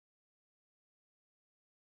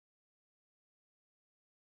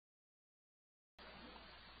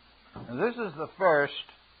This is the first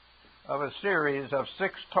of a series of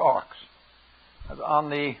 6 talks on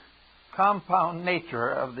the compound nature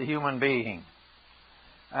of the human being.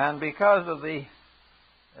 And because of the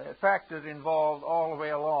factors involved all the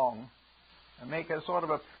way along, I make a sort of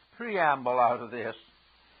a preamble out of this,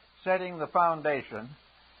 setting the foundation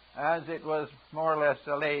as it was more or less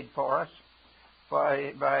laid for us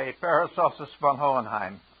by Paracelsus von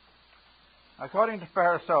Hohenheim. According to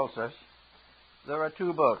Paracelsus, there are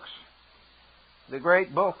 2 books: the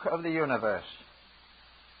great book of the universe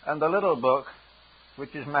and the little book,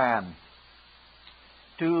 which is man.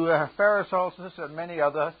 To Paracelsus and many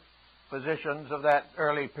other physicians of that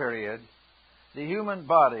early period, the human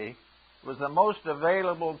body was the most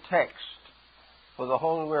available text for the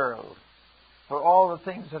whole world, for all the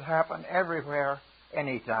things that happen everywhere,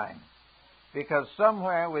 anytime. Because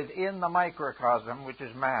somewhere within the microcosm, which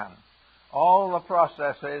is man, all the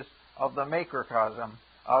processes of the macrocosm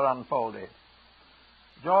are unfolded.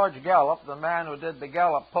 George Gallup, the man who did the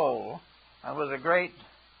Gallup poll and was a great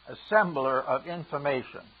assembler of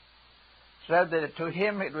information, said that to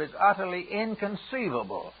him it was utterly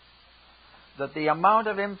inconceivable that the amount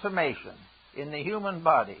of information in the human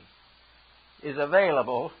body is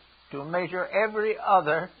available to measure every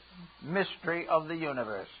other mystery of the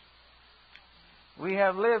universe. We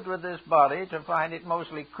have lived with this body to find it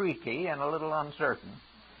mostly creaky and a little uncertain,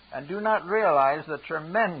 and do not realize the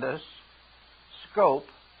tremendous scope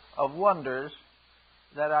of wonders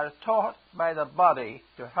that are taught by the body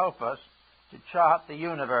to help us to chart the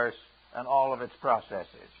universe and all of its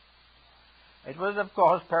processes. It was, of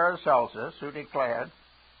course, Paracelsus who declared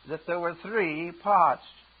that there were 3 parts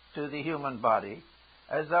to the human body,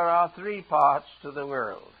 as there are 3 parts to the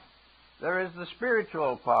world. There is the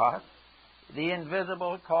spiritual part, the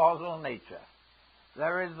invisible causal nature.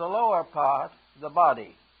 There is the lower part, the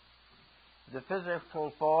body. The physical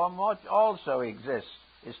form, which also exists,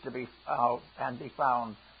 is to be found and be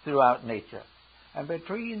found throughout nature. And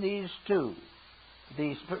between these 2,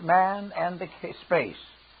 the man and the space,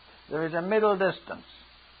 there is a middle distance,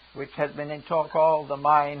 which has been called the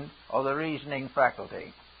mind or the reasoning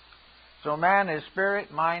faculty. So man is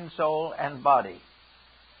spirit, mind, soul, and body.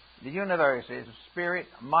 The universe is spirit,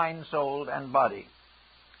 mind, soul, and body.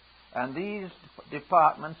 And these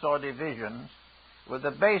departments or divisions were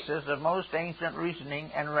the basis of most ancient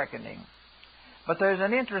reasoning and reckoning. But there's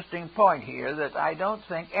an interesting point here that I don't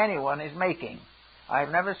think anyone is making.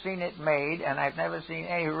 I've never seen it made, and I've never seen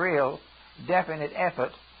a real definite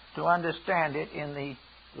effort to understand it in the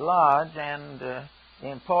large and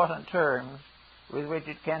important terms with which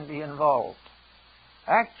it can be involved.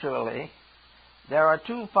 Actually, there are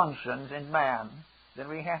 2 functions in man that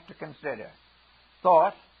we have to consider: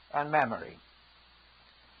 thought and memory.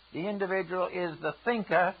 The individual is the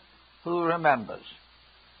thinker who remembers.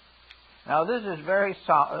 Now, this is very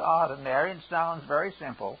ordinary and sounds very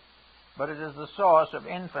simple, but it is the source of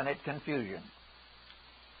infinite confusion.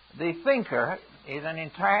 The thinker is an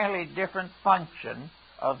entirely different function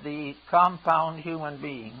of the compound human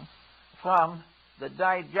being from the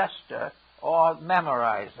digester or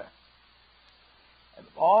memorizer.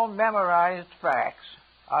 All memorized facts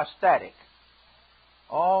are static.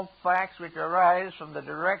 All facts which arise from the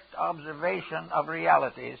direct observation of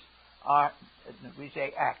realities are, we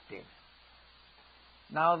say, active.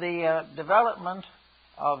 Now, the development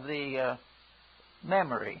of the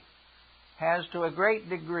memory has to a great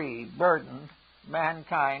degree burdened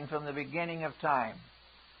mankind from the beginning of time.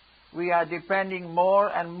 We are depending more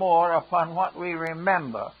and more upon what we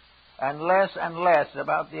remember and less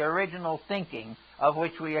about the original thinking of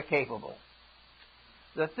which we are capable.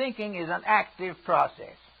 The thinking is an active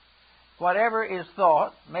process. Whatever is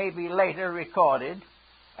thought may be later recorded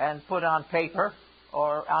and put on paper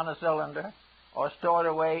or on a cylinder or stored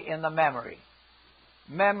away in the memory.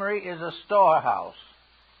 Memory is a storehouse,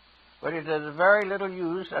 but it is very little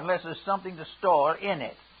use unless there's something to store in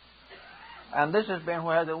it. And this has been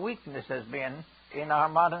where the weakness has been in our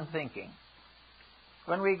modern thinking.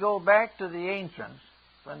 When we go back to the ancients,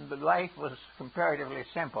 when the life was comparatively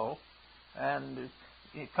simple, and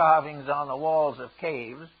carvings on the walls of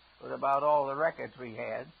caves was about all the records we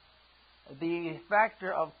had, the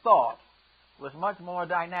factor of thought was much more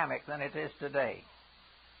dynamic than it is today.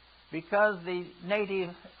 Because the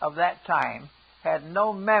native of that time had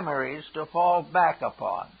no memories to fall back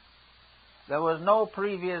upon. There was no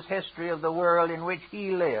previous history of the world in which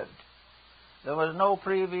he lived. There was no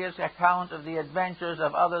previous account of the adventures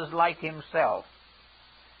of others like himself.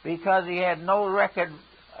 Because he had no record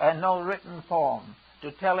and no written form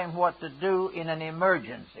to tell him what to do in an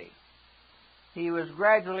emergency. He was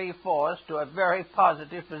gradually forced to a very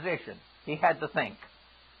positive position. He had to think.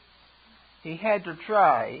 He had to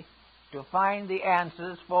try to find the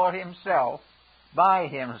answers for himself by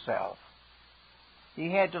himself. He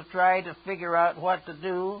had to try to figure out what to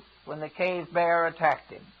do when the cave bear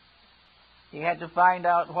attacked him. He had to find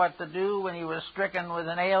out what to do when he was stricken with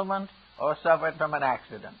an ailment or suffered from an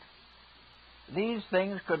accident. These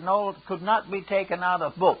things could not be taken out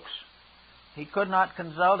of books. He could not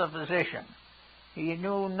consult a physician. He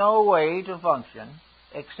knew no way to function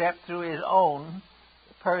except through his own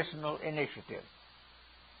personal initiative.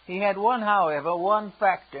 He had however, one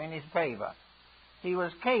factor in his favor. He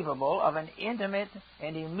was capable of an intimate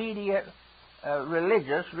and immediate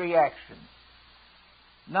religious reaction.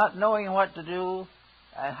 Not knowing what to do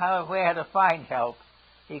and where to find help,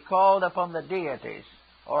 he called upon the deities,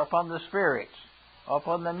 or upon the spirits, or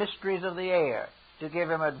upon the mysteries of the air to give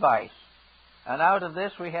him advice. And out of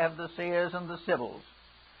this we have the seers and the sibyls,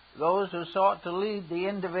 those who sought to lead the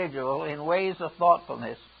individual in ways of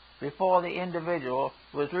thoughtfulness before the individual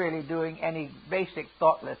was really doing any basic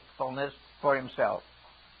thoughtfulness for himself.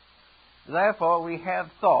 Therefore, we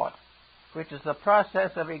have thought, which is the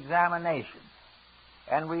process of examination,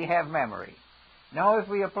 and we have memory. Now, if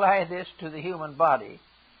we apply this to the human body,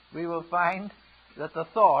 we will find that the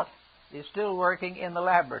thought is still working in the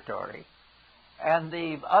laboratory, and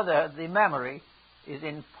the memory is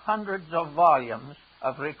in hundreds of volumes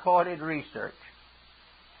of recorded research.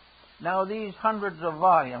 Now, these hundreds of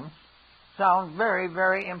volumes sound very,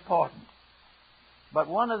 very important. But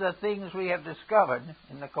one of the things we have discovered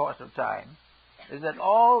in the course of time is that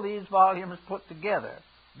all these volumes put together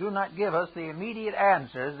do not give us the immediate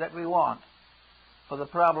answers that we want for the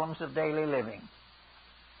problems of daily living.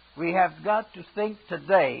 We have got to think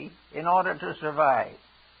today in order to survive.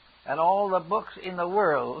 And all the books in the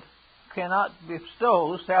world cannot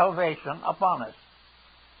bestow salvation upon us,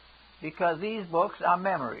 because these books are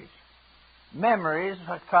memories. Memories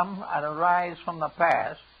come and arise from the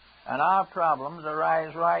past, and our problems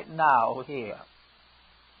arise right now here.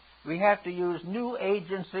 We have to use new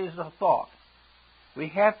agencies of thought. We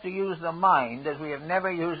have to use the mind as we have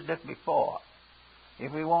never used it before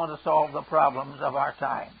if we want to solve the problems of our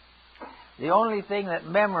time. The only thing that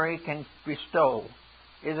memory can bestow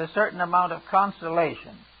is a certain amount of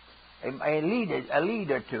consolation, a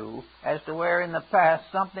lead or two, as to where in the past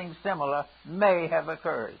something similar may have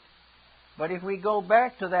occurred. But if we go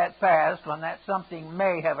back to that past when that something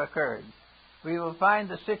may have occurred, we will find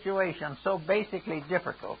the situation so basically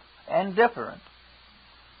difficult and different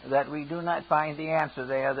that we do not find the answer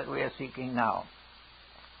there that we are seeking now.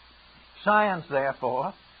 Science,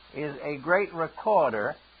 therefore, is a great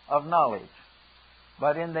recorder of knowledge.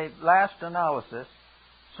 But in the last analysis,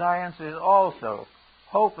 science is also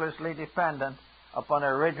hopelessly dependent upon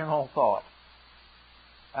original thought.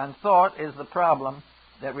 And thought is the problem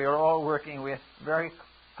that we are all working with very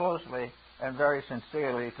closely and very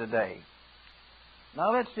sincerely today.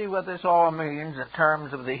 Now let's see what this all means in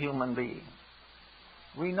terms of the human being.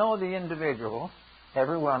 We know the individual,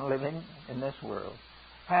 everyone living in this world,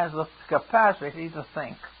 has the capacity to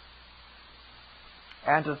think.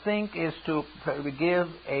 And to think is to give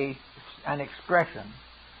an expression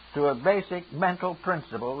to a basic mental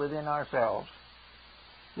principle within ourselves.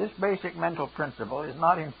 This basic mental principle is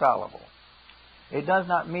not infallible. It does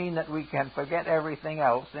not mean that we can forget everything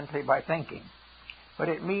else simply by thinking, but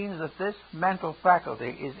it means that this mental faculty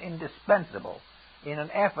is indispensable in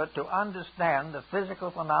an effort to understand the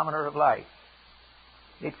physical phenomena of life.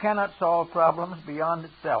 It cannot solve problems beyond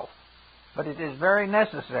itself, but it is very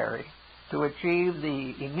necessary to achieve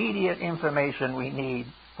the immediate information we need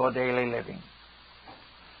for daily living.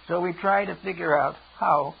 So we try to figure out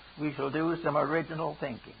how we shall do some original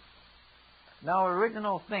thinking. Now,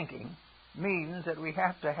 original thinking means that we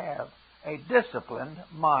have to have a disciplined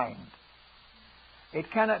mind. It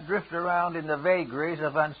cannot drift around in the vagaries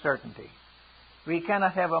of uncertainty. We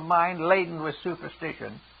cannot have a mind laden with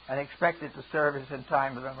superstition and expect it to serve us in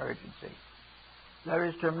time of emergency. There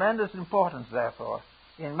is tremendous importance, therefore,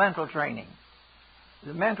 in mental training,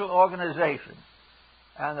 the mental organization,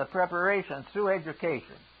 and the preparation through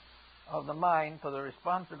education of the mind for the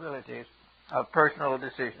responsibilities of personal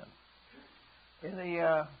decision. In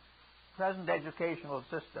the present educational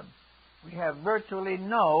system, we have virtually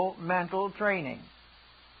no mental training.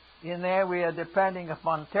 In there we are depending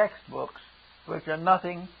upon textbooks which are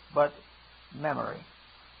nothing but memory.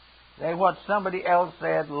 They're what somebody else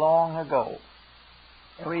said long ago.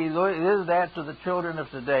 And we give that to the children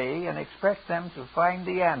of today and expect them to find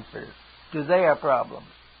the answers to their problems.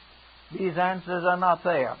 These answers are not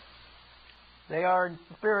there. They are in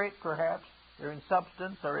spirit, perhaps, they're in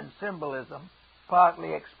substance or in symbolism,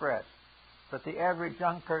 partly expressed. But the average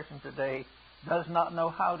young person today does not know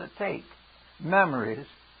how to take memories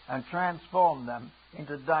and transform them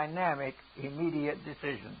into dynamic, immediate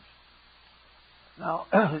decisions. Now,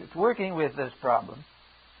 it's working with this problem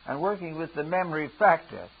and working with the memory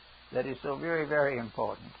factor that is so very, very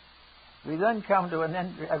important. We then come to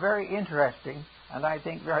a very interesting and I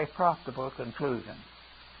think very profitable conclusion.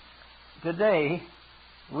 Today,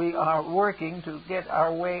 we are working to get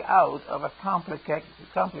our way out of a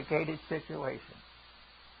complicated situation.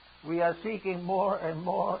 We are seeking more and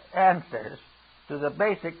more answers to the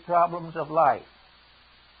basic problems of life.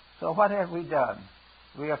 So what have we done?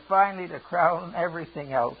 We have finally, to crown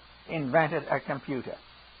everything else, invented a computer.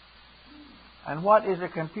 And what is a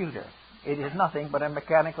computer? It is nothing but a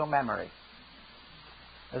mechanical memory.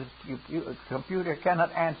 A computer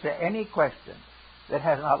cannot answer any question that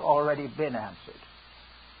has not already been answered.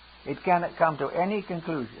 It cannot come to any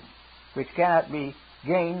conclusion which cannot be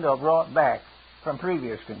gained or brought back from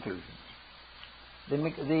previous conclusions.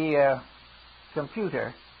 The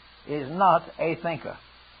computer is not a thinker.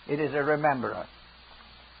 It is a rememberer.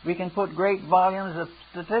 We can put great volumes of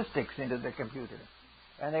statistics into the computer,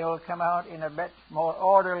 and they will come out in a bit more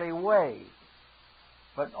orderly way.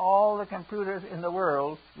 But all the computers in the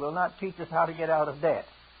world will not teach us how to get out of debt,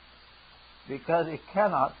 because it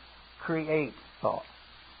cannot create thought.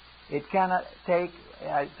 It cannot take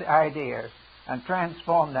ideas and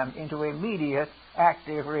transform them into immediate,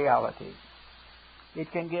 active realities.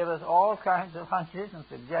 It can give us all kinds of hunches and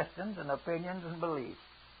suggestions and opinions and beliefs,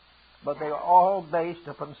 but they are all based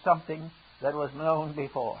upon something that was known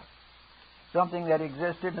before, something that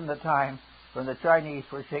existed in the time when the Chinese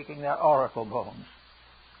were shaking their oracle bones.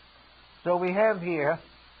 So we have here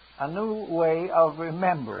a new way of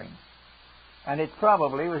remembering, and it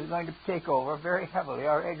probably was going to take over very heavily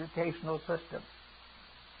our educational system.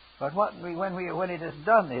 But when it has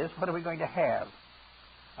done this, what are we going to have?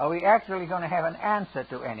 Are we actually going to have an answer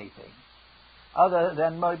to anything other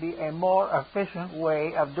than maybe a more efficient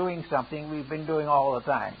way of doing something we've been doing all the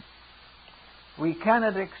time? We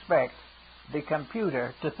cannot expect the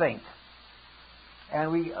computer to think,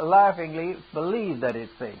 and we laughingly believe that it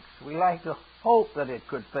thinks. We like to hope that it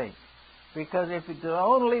could think, because if it could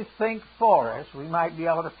only think for us, we might be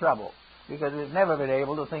out of trouble, because we've never been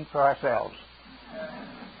able to think for ourselves.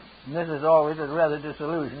 And this is always a rather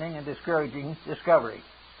disillusioning and discouraging discovery.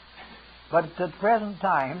 But at the present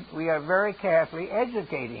time, we are very carefully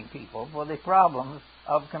educating people for the problems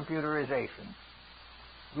of computerization.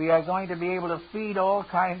 We are going to be able to feed all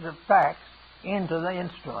kinds of facts into the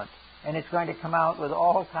instrument, and it's going to come out with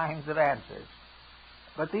all kinds of answers.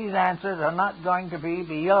 But these answers are not going to be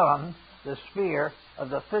beyond the sphere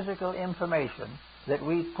of the physical information that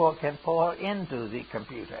we can pour into the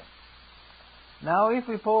computer. Now, if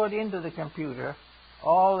we poured into the computer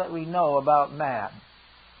all that we know about man,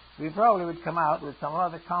 we probably would come out with some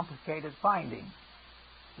rather complicated findings.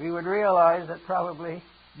 We would realize that probably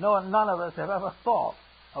none of us have ever thought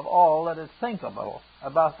of all that is thinkable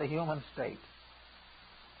about the human state.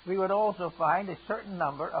 We would also find a certain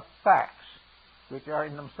number of facts, which are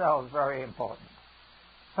in themselves very important.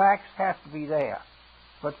 Facts have to be there,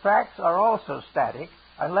 but facts are also static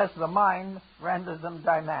unless the mind renders them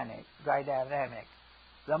dynamic.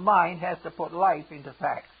 The mind has to put life into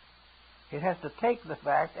facts. It has to take the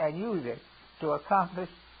fact and use it to accomplish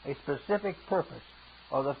a specific purpose,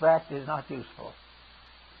 or the fact is not useful.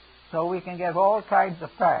 So we can get all kinds of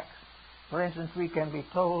facts. For instance, we can be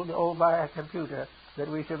told by a computer that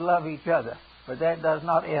we should love each other, but that does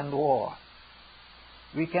not end war.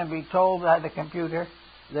 We can be told by the computer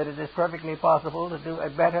that it is perfectly possible to do a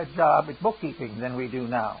better job at bookkeeping than we do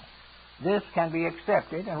now. This can be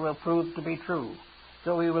accepted and will prove to be true.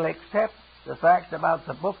 So we will accept the facts about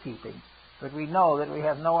the bookkeeping, but we know that we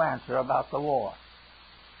have no answer about the war.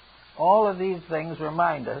 All of these things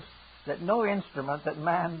remind us that no instrument that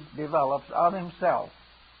man develops of himself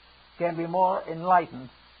can be more enlightened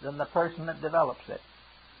than the person that develops it.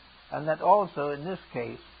 And that also, in this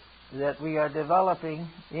case, that we are developing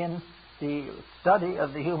in the study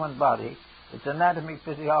of the human body, its anatomy,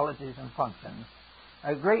 physiologies, and functions,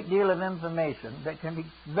 a great deal of information that can be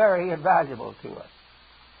very valuable to us.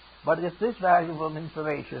 But if this valuable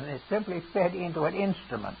information is simply fed into an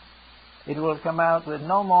instrument, it will come out with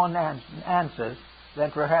no more answers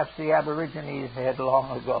than perhaps the Aborigines had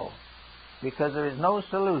long ago, because there is no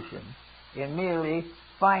solution in merely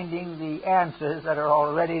finding the answers that are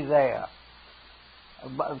already there.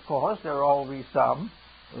 But of course, there are always some.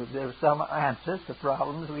 If there are some answers to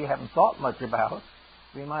problems we haven't thought much about,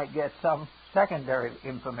 we might get some secondary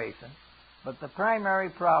information. But the primary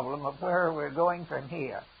problem of where we're going from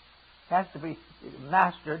here has to be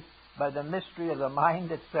mastered by the mystery of the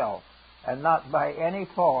mind itself, and not by any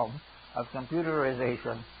form of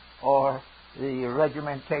computerization or the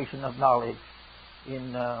regimentation of knowledge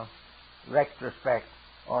in retrospect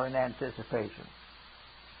or in anticipation.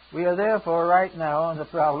 We are therefore right now on the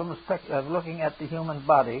problem of looking at the human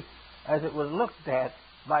body as it was looked at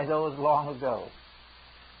by those long ago.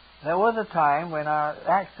 There was a time when our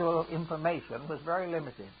actual information was very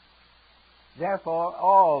limited. Therefore,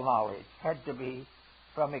 all knowledge had to be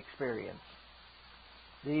from experience.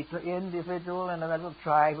 The individual in a little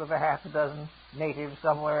tribe of a half a dozen natives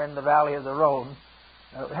somewhere in the valley of the Rhone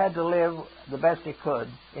had to live the best he could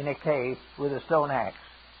in a cave with a stone axe.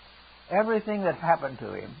 Everything that happened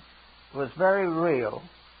to him was very real,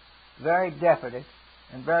 very definite,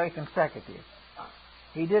 and very consecutive.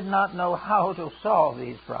 He did not know how to solve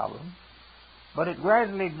these problems, but it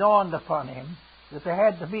gradually dawned upon him that there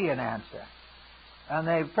had to be an answer. And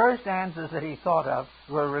the first answers that he thought of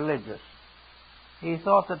were religious. He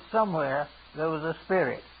thought that somewhere there was a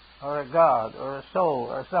spirit, or a god, or a soul,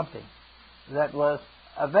 or something that was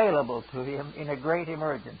available to him in a great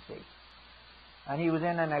emergency. And he was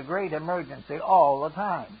in a great emergency all the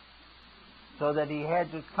time, so that he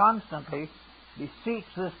had to constantly beseech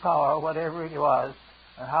this power, whatever it was,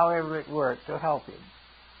 and however it worked, to help him.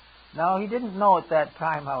 Now, he didn't know at that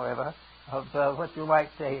time, however, of what you might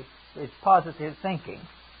say is positive thinking.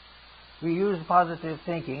 We use positive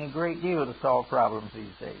thinking a great deal to solve problems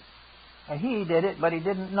these days. And he did it, but he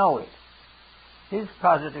didn't know it. His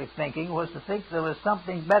positive thinking was to think there was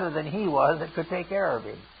something better than he was that could take care of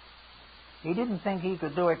him. He didn't think he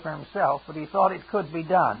could do it for himself, but he thought it could be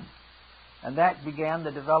done. And that began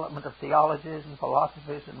the development of theologies and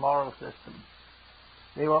philosophies and moral systems.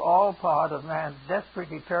 They were all part of man's desperate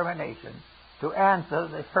determination to answer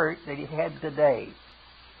the hurt that he had today.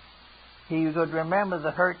 He could remember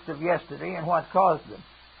the hurts of yesterday and what caused them.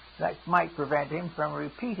 That might prevent him from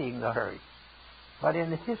repeating the hurt. But in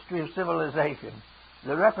the history of civilization,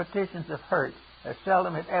 the repetitions of hurt have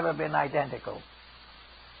seldom if ever been identical.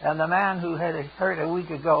 And the man who had a hurt a week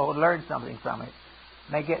ago learned something from it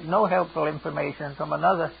may get no helpful information from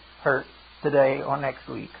another hurt today or next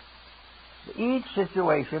week. Each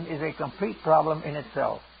situation is a complete problem in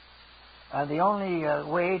itself. And the only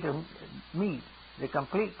way to meet the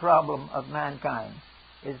complete problem of mankind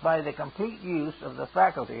is by the complete use of the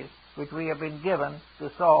faculties which we have been given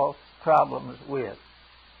to solve problems with.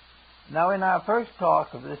 Now, in our first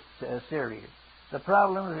talk of this series, the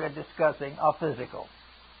problems we are discussing are physical.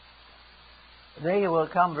 They will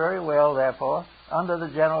come very well, therefore, under the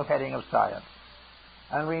general heading of science.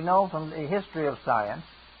 And we know from the history of science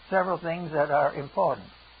several things that are important.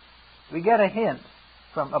 We get a hint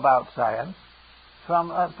about science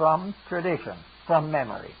from tradition, from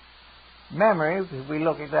memory. Memory, if we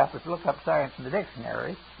look up science in the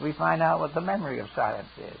dictionary, we find out what the memory of science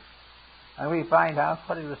is. And we find out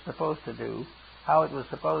what it was supposed to do, how it was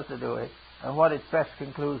supposed to do it, and what its best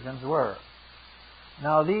conclusions were.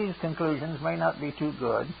 Now, these conclusions may not be too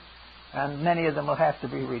good, and many of them will have to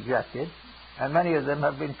be rejected, and many of them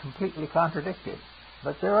have been completely contradicted.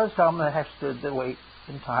 But there are some that have stood the weight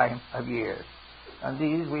in time of years, and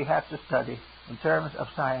these we have to study in terms of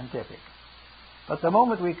scientific. But the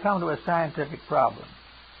moment we come to a scientific problem,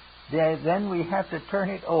 then we have to turn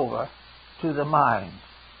it over to the mind,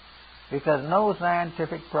 because no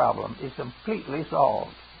scientific problem is completely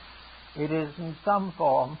solved. It is in some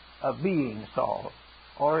form of being solved,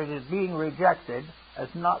 or it is being rejected as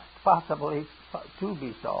not possibly to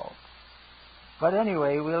be solved. But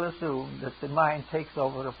anyway, we'll assume that the mind takes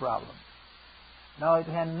over the problem. Now, it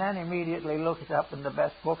can then immediately look it up in the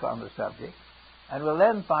best book on the subject, and will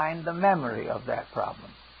then find the memory of that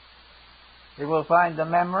problem. It will find the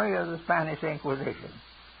memory of the Spanish Inquisition.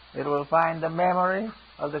 It will find the memory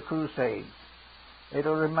of the Crusades. It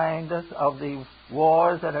will remind us of the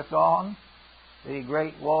wars that have gone, the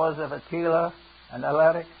great wars of Attila and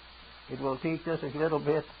Alaric. It will teach us a little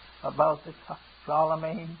bit about the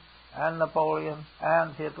Charlemagne and Napoleon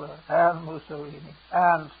and Hitler and Mussolini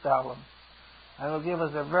and Stalin. And will give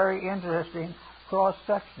us a very interesting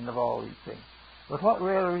cross-section of all these things. But what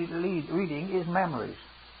we're reading is memories.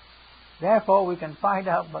 Therefore, we can find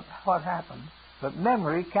out what happened, but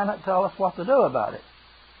memory cannot tell us what to do about it.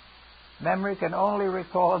 Memory can only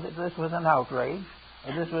recall that this was an outrage,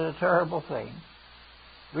 or this was a terrible thing.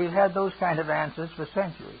 We've had those kind of answers for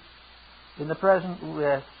centuries. In the present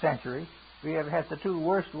century, we have had the two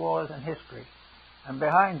worst wars in history. And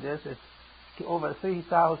behind this is over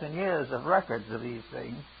 3,000 years of records of these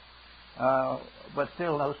things, but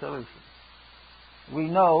still no solution. We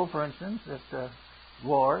know, for instance, that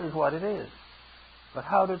war is what it is. But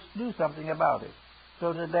how to do something about it?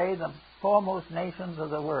 So today the foremost nations of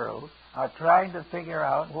the world are trying to figure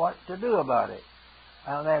out what to do about it.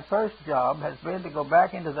 And their first job has been to go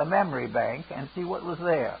back into the memory bank and see what was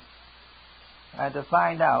there, and to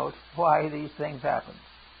find out why these things happened.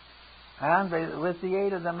 And with the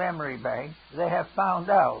aid of the memory bank, they have found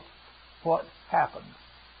out what happened,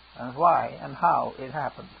 and why and how it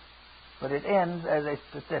happened. But it ends as a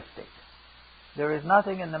statistic. There is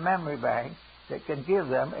nothing in the memory bank that can give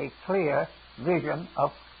them a clear vision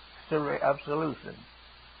of solution.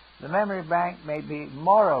 The memory bank may be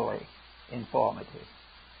morally informative.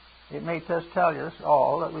 It may just tell us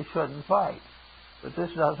all that we shouldn't fight, but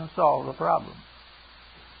this doesn't solve the problem.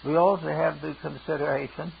 We also have the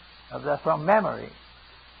consideration of from memory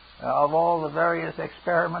of all the various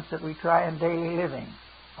experiments that we try in daily living,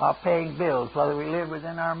 of paying bills, whether we live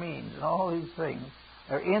within our means, and all these things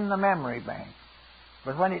are in the memory bank.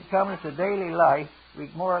 But when it comes to daily life, we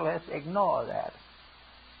more or less ignore that.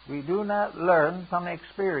 We do not learn from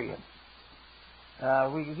experience.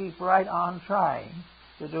 We keep right on trying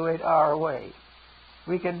to do it our way.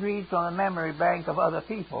 We can read from the memory bank of other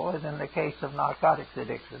people, as in the case of narcotics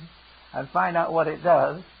addiction, and find out what it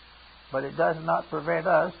does, but it does not prevent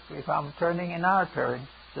us from turning in our turn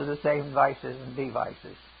to the same vices and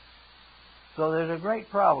devices. So there's a great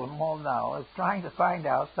problem now of trying to find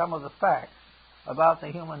out some of the facts about the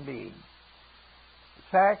human being.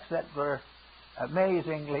 Facts that were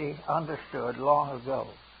amazingly understood long ago.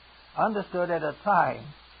 Understood at a time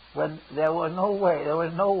when there was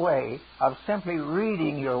no way of simply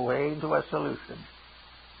reading your way into a solution.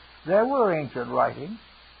 There were ancient writings.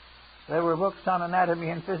 There were books on anatomy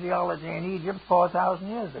and physiology in Egypt 4,000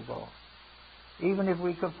 years ago. Even if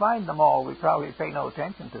we could find them all, we'd probably pay no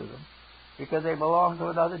attention to them, because they belong to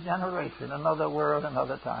another generation, another world,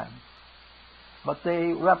 another time. But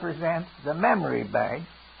they represent the memory bank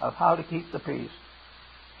of how to keep the peace.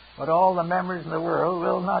 But all the memories in the world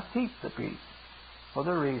will not keep the peace, for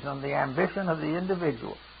the reason the ambition of the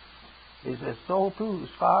individual is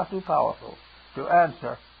far too powerful to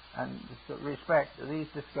answer and to respect these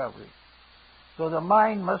discoveries. So the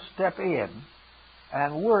mind must step in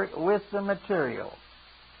and work with the material.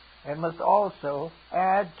 It must also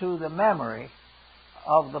add to the memory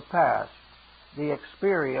of the past the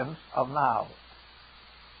experience of now.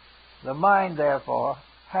 The mind, therefore,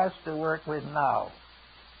 has to work with now.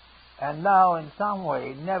 And now, in some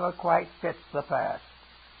way, never quite fits the past.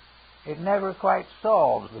 It never quite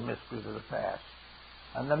solves the mysteries of the past.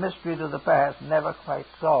 And the mysteries of the past never quite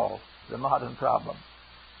solve the modern problem.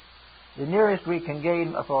 The nearest we can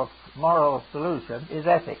gain for moral solution is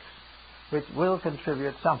ethics, which will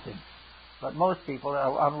contribute something. But most people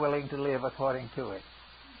are unwilling to live according to it.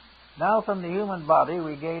 Now, from the human body,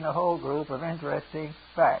 we gain a whole group of interesting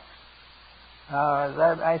facts. As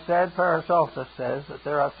I said, Paracelsus says that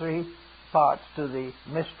there are three parts to the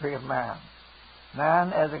mystery of man.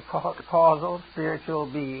 Man as a causal, spiritual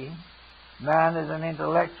being, man as an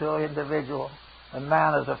intellectual individual, and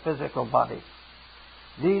man as a physical body.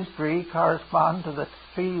 These three correspond to the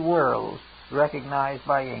three worlds recognized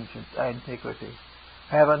by ancient antiquity: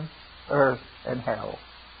 heaven, earth, and hell.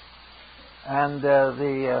 And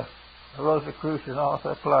the Rosicrucian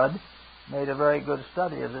author Flood made a very good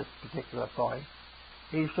study of this particular point.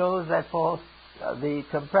 He shows that for the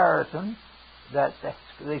comparison that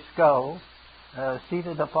the skull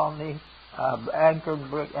seated upon the anchored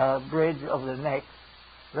bridge of the neck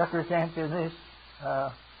represents in this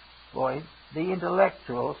void the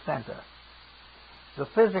intellectual center. The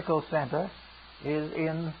physical center is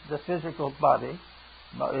in the physical body.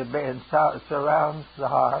 It surrounds the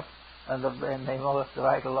heart and the most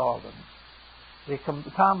vital organs. The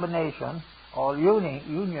combination or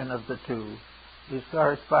union of the two is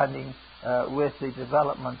corresponding with the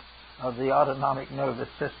development of the autonomic nervous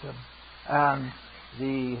system and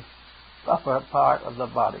the upper part of the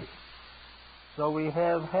body. So we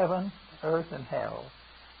have heaven, earth, and hell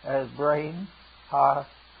as brain, heart,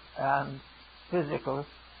 and physical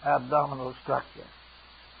abdominal structure.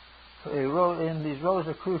 In these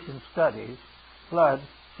Rosicrucian studies, Flood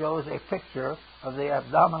shows a picture of the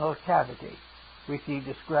abdominal cavity, which he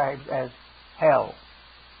describes as hell.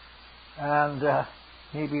 And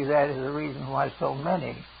maybe that is the reason why so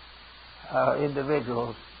many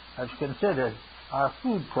individuals have considered our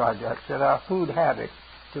food products and our food habits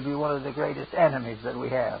to be one of the greatest enemies that we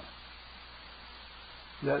have.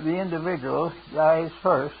 The individual dies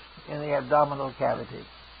first in the abdominal cavity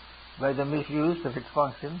by the misuse of its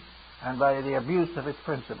function and by the abuse of its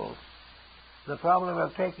principles. The problem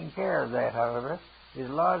of taking care of that, however, is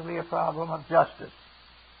largely a problem of justice.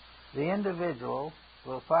 The individual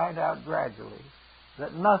will find out gradually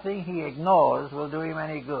that nothing he ignores will do him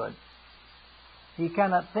any good. He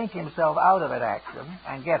cannot think himself out of an action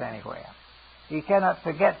and get anywhere. He cannot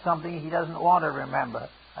forget something he doesn't want to remember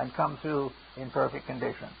and come through in perfect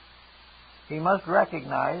condition. He must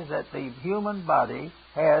recognize that the human body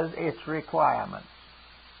has its requirements.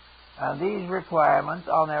 And these requirements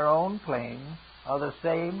on their own plane are the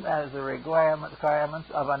same as the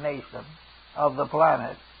requirements of a nation, of the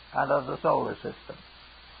planet, and of the solar system.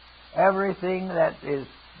 Everything that is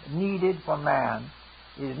needed for man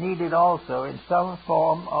is needed also in some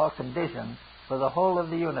form or condition for the whole of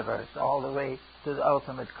the universe, all the way to the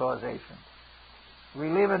ultimate causation. We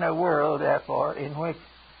live in a world, therefore, in which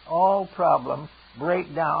all problems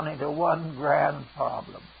break down into one grand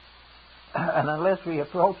problem. And unless we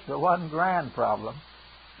approach the one grand problem,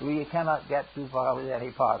 we cannot get too far with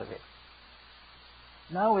any part of it.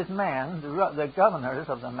 Now with man, the governors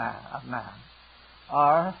of man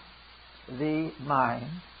are the mind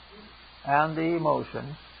and the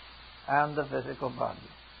emotions and the physical body.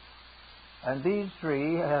 And these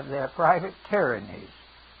three have their private tyrannies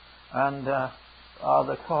and are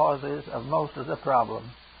the causes of most of the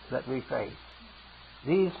problems that we face.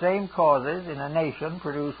 These same causes in a nation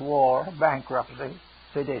produce war, bankruptcy,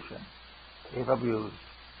 sedition, if abused.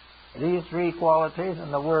 These three qualities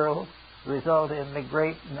in the world result in the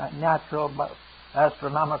great natural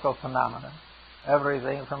astronomical phenomena,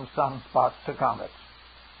 everything from sunspots to comets.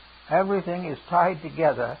 Everything is tied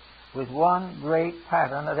together with one great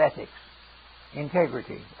pattern of ethics,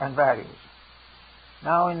 integrity, and values.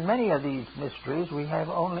 Now, in many of these mysteries, we have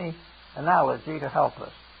only analogy to help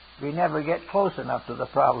us. We never get close enough to the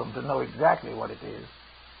problem to know exactly what it is.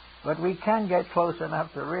 But we can get close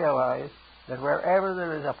enough to realize that wherever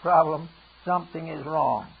there is a problem, something is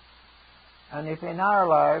wrong. And if in our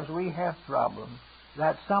lives we have problems,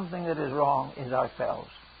 that something that is wrong is ourselves.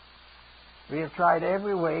 We have tried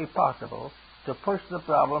every way possible to push the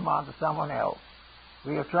problem onto someone else.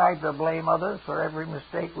 We have tried to blame others for every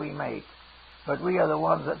mistake we make, but we are the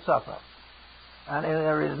ones that suffer. And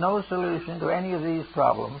there is no solution to any of these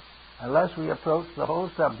problems unless we approach the whole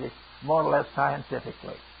subject more or less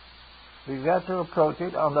scientifically. We've got to approach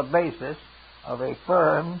it on the basis of a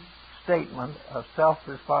firm statement of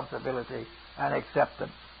self-responsibility and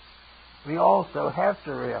acceptance. We also have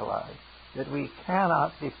to realize that we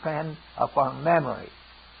cannot depend upon memory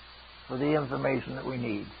for the information that we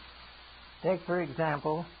need. Take, for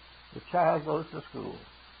example, the child goes to school,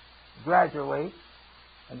 graduates,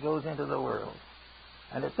 and goes into the world.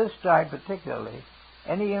 And at this time particularly,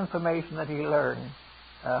 any information that he learned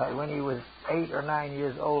when he was 8 or 9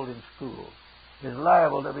 years old in school is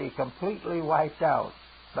liable to be completely wiped out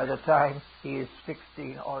by the time he is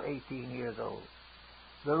 16 or 18 years old.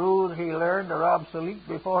 The rules he learned are obsolete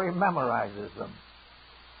before he memorizes them.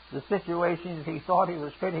 The situations he thought he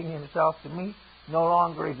was fitting himself to meet no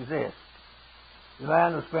longer exist. The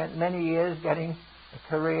man who spent many years getting a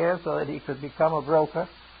career so that he could become a broker,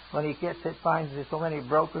 when he finds there's so many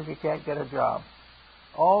brokers he can't get a job.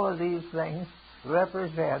 All of these things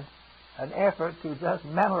represent an effort to just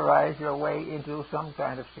memorize your way into some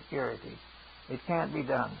kind of security. It can't be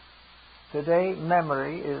done. Today,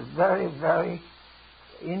 memory is very, very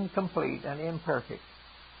incomplete and imperfect.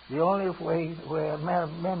 The only way where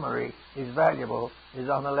memory is valuable is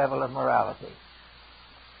on the level of morality.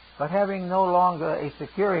 But having no longer a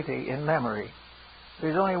security in memory,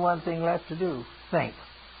 there's only one thing left to do: think.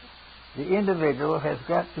 The individual has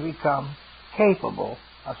got to become capable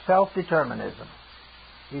of self-determinism.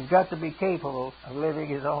 He's got to be capable of living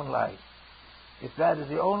his own life. If that is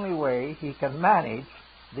the only way he can manage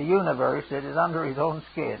the universe that is under his own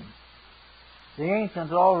skin. The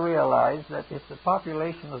ancients all realized that if the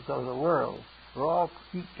population of the world were all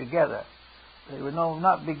heaped together, they would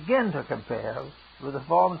not begin to compare with the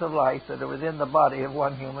forms of life that are within the body of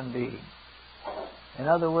one human being. In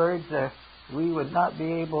other words, we would not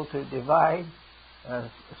be able to divide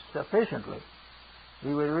sufficiently.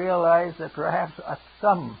 We would realize that perhaps a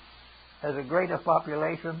thumb has a greater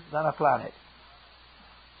population than a planet.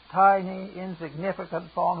 Tiny,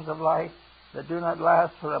 insignificant forms of life that do not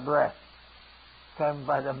last for a breath come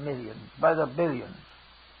by the millions, by the billions.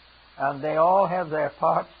 And they all have their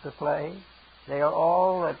parts to play. They are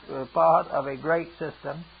all a part of a great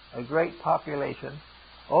system, a great population,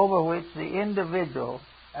 over which the individual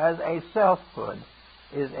as a selfhood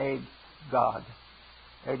is a god,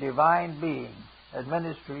 a divine being,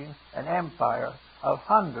 administering an empire of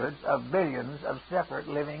hundreds of billions of separate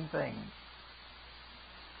living things.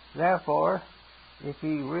 Therefore, if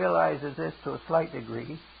he realizes this to a slight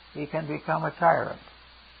degree, he can become a tyrant.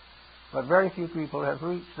 But very few people have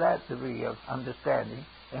reached that degree of understanding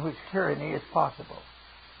in which tyranny is possible.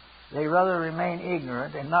 They rather remain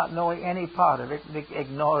ignorant and not knowing any part of it, they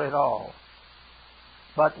ignore it all.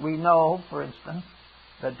 But we know, for instance,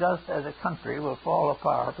 that just as a country will fall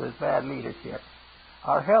apart with bad leadership,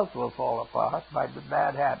 our health will fall apart by the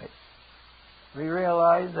bad habits. We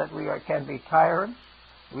realize that we can be tyrants,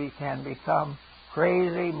 we can become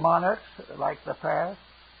crazy monarchs like the past,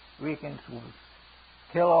 we can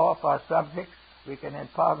kill off our subjects, we can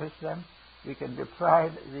impoverish them, we can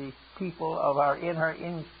deprive the people of our inner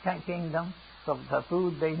kingdom of the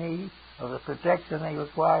food they need, of the protection they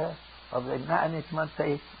require, of the management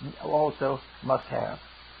they also must have.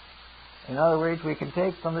 In other words, we can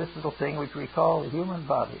take from this little thing which we call the human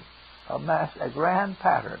body a grand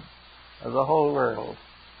pattern of the whole world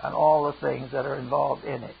and all the things that are involved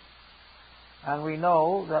in it. And we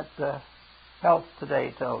know that health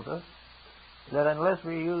today tells us that unless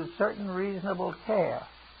we use certain reasonable care,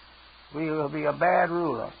 we will be a bad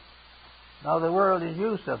ruler. Now the world is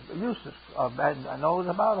used to bad, knows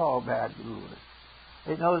about all bad rulers.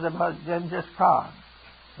 It knows about Genghis Khan.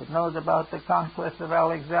 It knows about the conquest of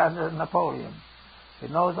Alexander and Napoleon.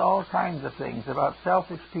 It knows all kinds of things about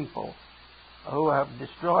selfish people who have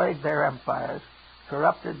destroyed their empires,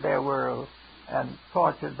 corrupted their world, and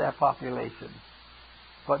tortured their population.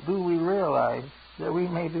 But do we realize that we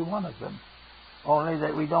may be one of them? Only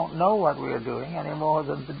that we don't know what we are doing any more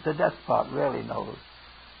than the despot really knows,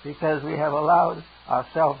 because we have allowed our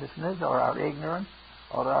selfishness or our ignorance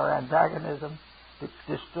or our antagonism to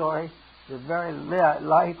destroy the very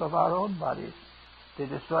life of our own bodies, to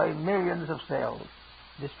destroy millions of cells,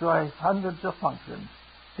 destroy hundreds of functions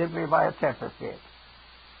simply by a temper fit.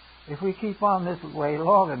 If we keep on this way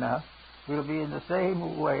long enough, we'll be in the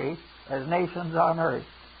same way as nations on earth.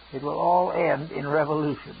 It will all end in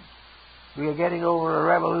revolution. We are getting over a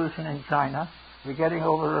revolution in China. We're getting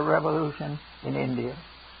over a revolution in India.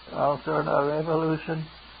 Also a revolution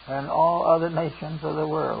in all other nations of the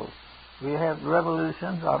world. We have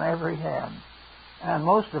revolutions on every hand. And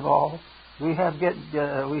most of all, we have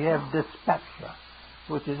dyspepsia,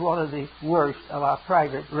 which is one of the worst of our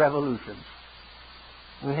private revolutions.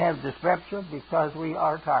 We have dyspepsia because we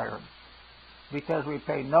are tyrants, because we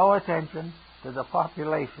pay no attention to the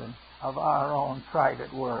population of our own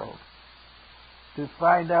private world. To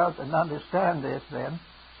find out and understand this, then,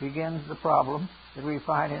 begins the problem that we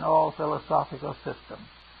find in all philosophical systems.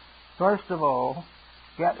 First of all,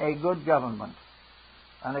 get a good government.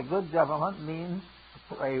 And a good government means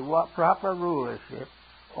a proper rulership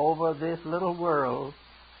over this little world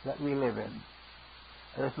that we live in.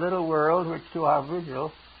 This little world, which to our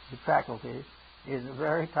visual faculties is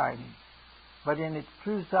very tiny, but in its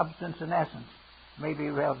true substance and essence may be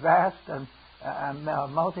real vast and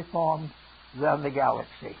multiform than the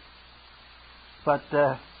galaxy. But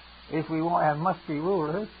if we must be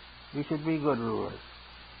rulers, we should be good rulers.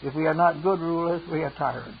 If we are not good rulers, we are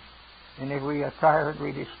tyrants. And if we are tyrants,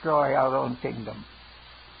 we destroy our own kingdom.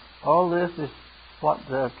 All this is what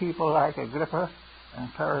the people like Agrippa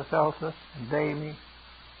and Paracelsus and Davy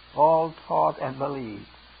all taught and believed.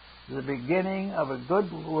 The beginning of a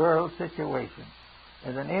good world situation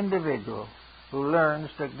is an individual who learns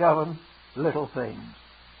to govern little things,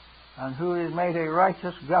 and who is made a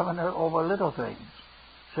righteous governor over little things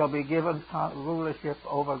shall be given rulership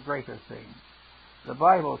over greater things. The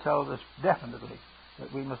Bible tells us definitely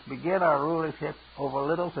that we must begin our rulership over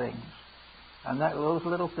little things, and that those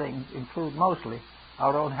little things include mostly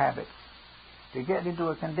our own habits. To get into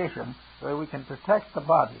a condition where we can protect the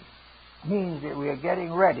body means that we are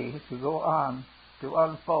getting ready to go on to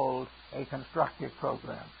unfold a constructive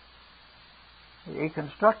program. A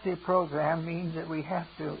constructive program means that we have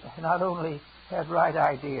to not only have right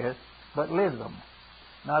ideas, but live them.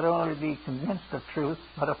 Not only be convinced of truth,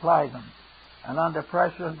 but apply them. And under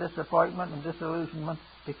pressure and disappointment and disillusionment,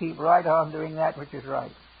 to keep right on doing that which is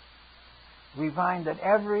right. We find that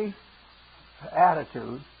every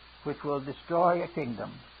attitude which will destroy a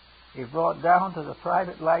kingdom, if brought down to the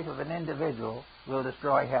private life of an individual, will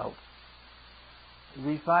destroy health.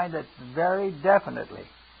 We find that very definitely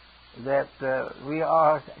that we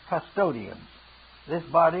are custodians. This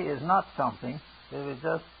body is not something that was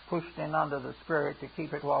just pushed in under the Spirit to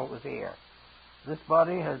keep it while it was here. This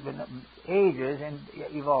body has been ages in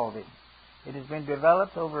evolving. It has been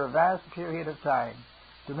developed over a vast period of time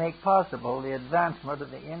to make possible the advancement of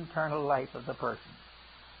the internal life of the person.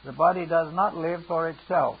 The body does not live for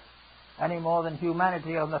itself any more than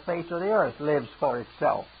humanity on the face of the earth lives for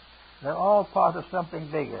itself. They're all part of something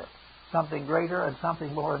bigger, something greater, and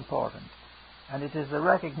something more important. And it is the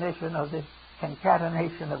recognition of this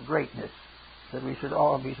concatenation of greatness that we should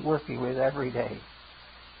all be working with every day.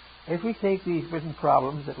 If we take these written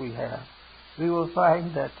problems that we have, we will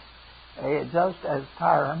find that Just as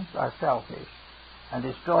tyrants are selfish and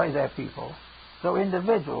destroy their people, so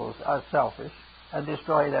individuals are selfish and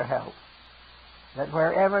destroy their health. That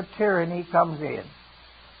wherever tyranny comes in,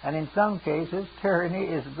 and in some cases tyranny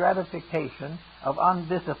is gratification of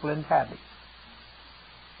undisciplined habits.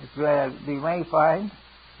 We may find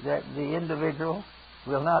that the individual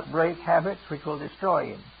will not break habits which will destroy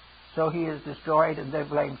him, so he is destroyed and they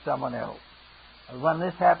blame someone else. When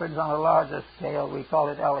this happens on a larger scale, we call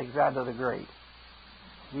it Alexander the Great.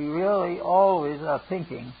 We really always are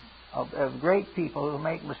thinking of great people who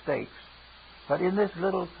make mistakes. But in this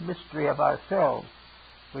little mystery of ourselves,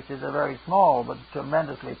 which is a very small but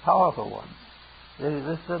tremendously powerful one,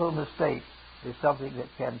 this little mistake is something that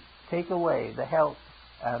can take away the health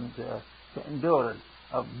and endurance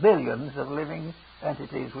of billions of living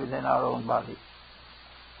entities within our own body.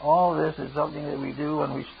 All this is something that we do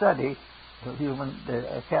when we study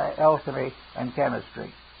alchemy and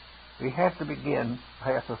chemistry. We have to begin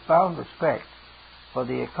by a profound respect for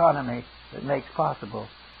the economy that makes possible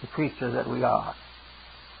the creature that we are.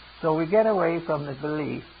 So we get away from the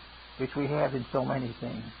belief which we have in so many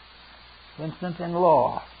things. For instance, in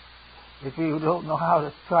law, if we don't know how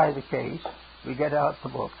to try the case, we get out the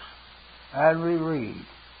books and we read.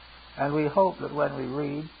 And we hope that when we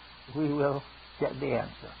read, we will get the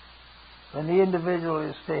answer. When the individual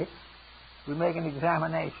is sick, we make an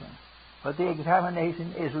examination. But the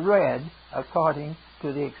examination is read according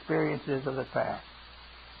to the experiences of the past.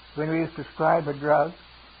 When we prescribe a drug,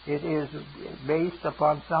 it is based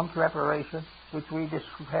upon some preparation which we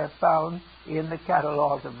have found in the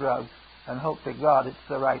catalogs of drugs and hope to God it's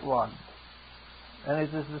the right one. And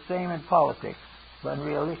it is the same in politics. When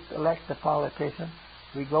we elect a politician,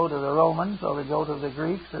 we go to the Romans or we go to the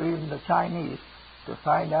Greeks or even the Chinese to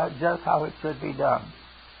find out just how it should be done.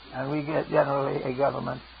 And we get generally a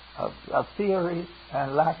government of theory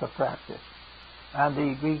and lack of practice. And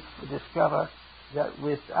we discover that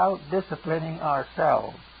without disciplining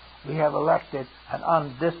ourselves, we have elected an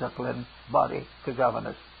undisciplined body to govern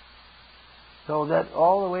us. So that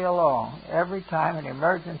all the way along, every time an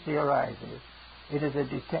emergency arises, it is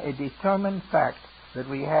a determined fact that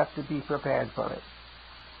we have to be prepared for it.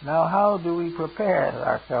 Now, how do we prepare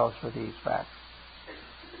ourselves for these facts?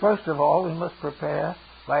 First of all, we must prepare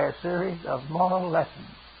by a series of moral lessons.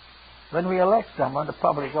 When we elect someone to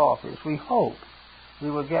public office, we hope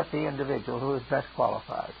we will get the individual who is best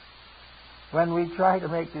qualified. When we try to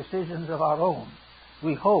make decisions of our own,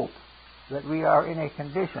 we hope that we are in a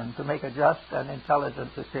condition to make a just and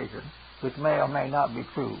intelligent decision, which may or may not be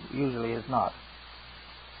true, usually is not.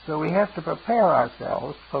 So we have to prepare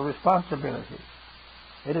ourselves for responsibility.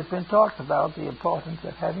 It has been talked about the importance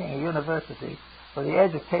of having a university for the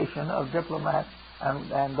education of diplomats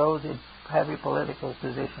and those in heavy political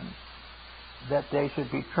positions, that they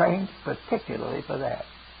should be trained particularly for that.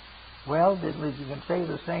 Well, you can say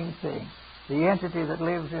the same thing. The entity that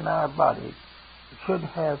lives in our body should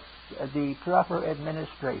have the proper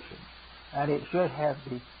administration, and it should have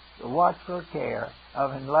the watchful care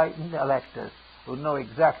of enlightened electors who know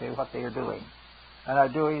exactly what they are doing and are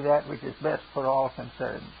doing that which is best for all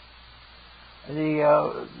concerned.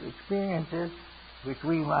 The experiences which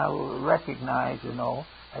we now recognize,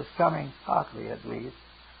 as coming partly at least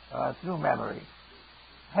through memory,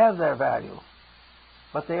 have their value,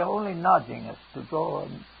 but they are only nudging us to go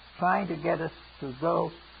and trying to get us to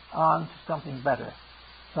go on to something better,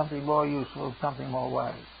 something more useful, something more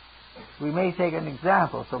wise. We may take an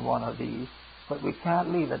example from one of these, but we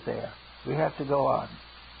can't leave it there. We have to go on.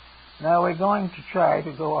 Now we're going to try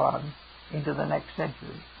to go on into the next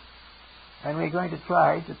century. And we're going to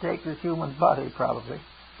try to take this human body, probably,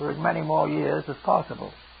 for as many more years as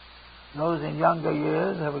possible. Those in younger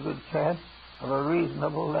years have a good chance of a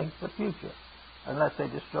reasonable length of future, unless they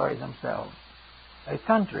destroy themselves. A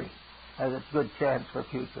country has a good chance for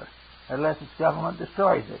future, unless its government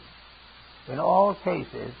destroys it. In all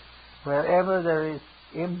cases, wherever there is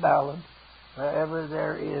imbalance, wherever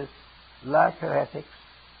there is lack of ethics,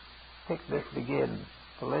 sickness begins,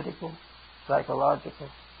 political, psychological,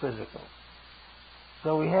 physical.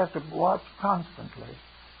 So we have to watch constantly,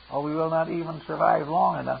 or we will not even survive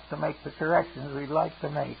long enough to make the corrections we'd like to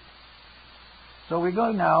make. So we're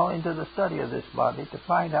going now into the study of this body to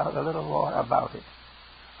find out a little more about it,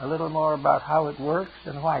 a little more about how it works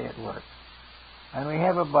and why it works. And we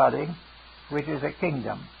have a body which is a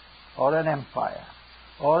kingdom, or an empire,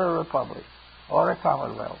 or a republic, or a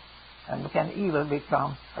commonwealth, and can even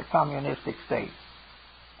become a communistic state.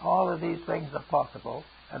 All of these things are possible,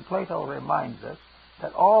 and Plato reminds us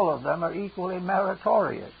that all of them are equally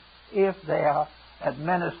meritorious if they are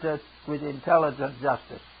administered with intelligent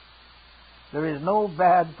justice. There is no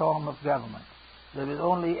bad form of government. There is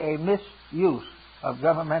only a misuse of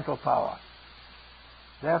governmental power.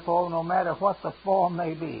 Therefore, no matter what the form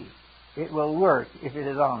may be, it will work if it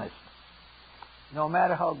is honest. No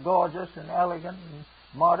matter how gorgeous and elegant and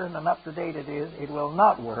modern and up-to-date it is, it will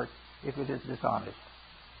not work if it is dishonest.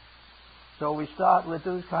 So we start with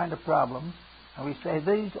those kind of problems, and we say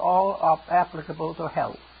these all are applicable to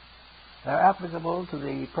health. They're applicable to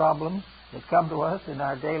the problems that come to us in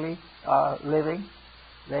our daily living.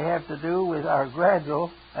 They have to do with our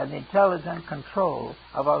gradual and intelligent control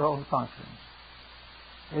of our own functions.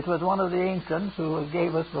 It was one of the ancients who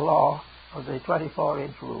gave us the law of the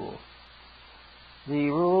 24-inch rule. The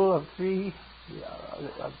rule of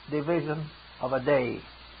division of a day.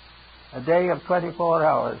 A day of 24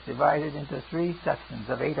 hours divided into 3 sections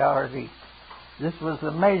of 8 hours each. This was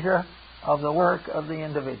the measure of the work of the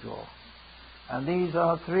individual. And these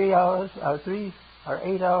are 8 hours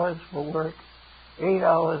for work, 8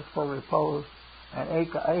 hours for repose, and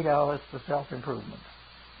 8 hours for self-improvement.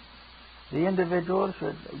 The individual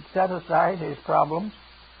should set aside his problems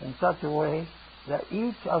in such a way that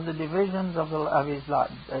each of the divisions of his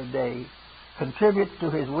day contributes to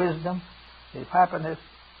his wisdom, his happiness,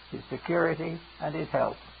 his security, and his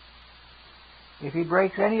health. If he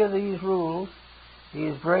breaks any of these rules, he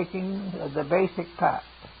is breaking the basic path.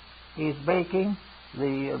 He is breaking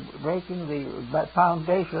the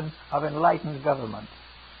foundation of enlightened government.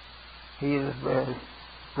 He is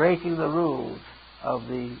breaking the rules of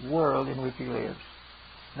the world in which he lives.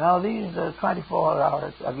 Now, these are 24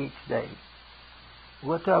 hours of each day.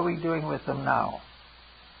 What are we doing with them now?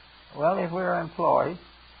 Well, if we're employed,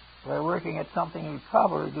 we're working at something we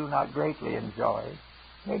probably do not greatly enjoy.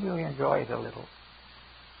 Maybe we enjoy it a little.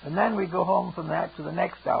 And then we go home from that to the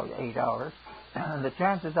next 8 hours, and the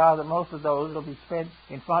chances are that most of those will be spent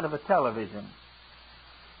in front of a television,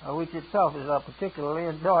 which itself is not particularly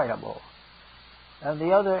enjoyable. And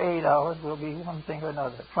the other 8 hours will be one thing or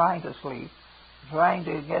another, trying to sleep, trying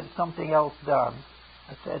to get something else done,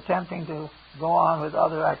 attempting to go on with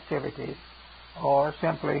other activities, or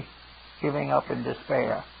simply giving up in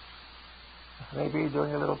despair. Maybe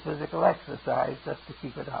doing a little physical exercise just to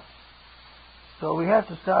keep it up. So we have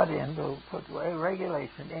to start in to put a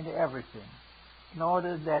regulation into everything in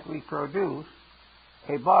order that we produce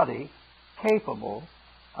a body capable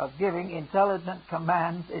of giving intelligent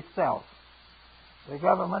commands itself. The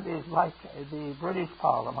government is like the British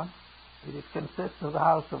Parliament. It consists of the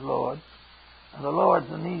House of Lords, and the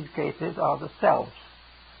Lords in these cases are the selves.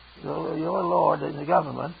 Your Lord in the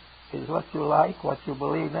government is what you like, what you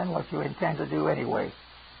believe in, what you intend to do anyway.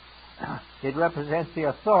 It represents the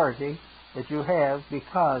authority that you have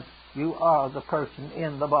because you are the person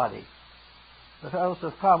in the body. The House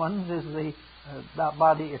of Commons is the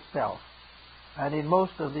body itself. And in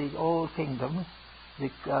most of the old kingdoms,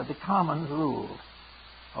 the Commons ruled,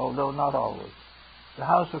 although not always. The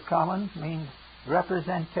House of Commons means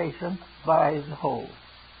representation by the whole.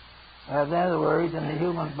 In other words, in the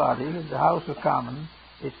human body, the House of Commons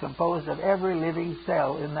is composed of every living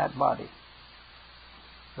cell in that body.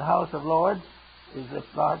 The House of Lords is the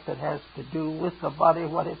part that has to do with the body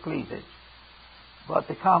what it pleases. But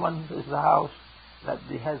the Commons is the house that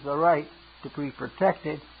has the right to be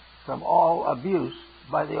protected from all abuse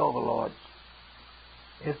by the overlords.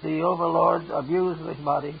 If the overlords abuse the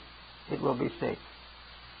body, it will be sick.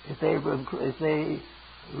 If they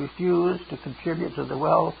refuse to contribute to the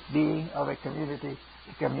well-being of a community,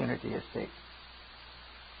 the community is sick.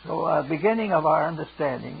 So a beginning of our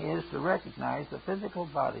understanding is to recognize the physical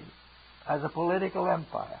body as a political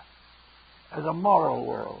empire, as a moral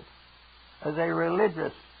world, as a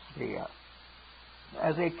religious sphere,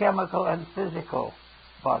 as a chemical and physical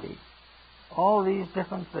body. All these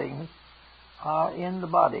different things are in the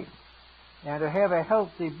body. And to have a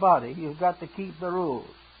healthy body, you've got to keep the rules.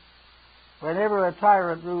 Whenever a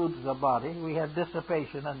tyrant rules the body, we have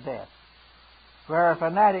dissipation and death. Where a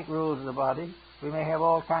fanatic rules the body, we may have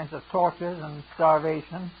all kinds of tortures and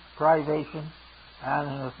starvation, privation,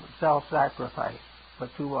 and self-sacrifice, but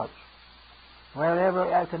too much.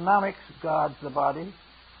 Wherever economics guards the body,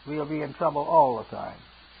 we'll be in trouble all the time.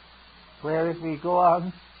 Where if we go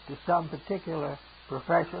on to some particular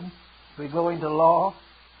profession, if we go into law,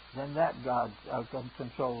 then that guards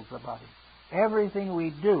controls the body. Everything we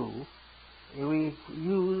do, we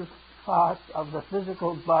use parts of the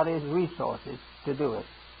physical body's resources to do it.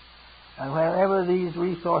 And wherever these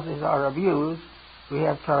resources are abused, we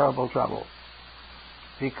have terrible trouble.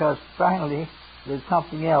 Because finally, there's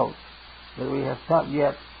something else that we have not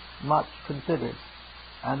yet much considered.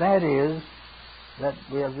 And that is, that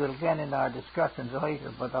we'll get in our discussions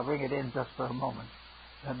later, but I'll bring it in just for a moment.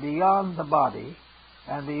 beyond the body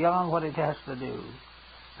and beyond what it has to do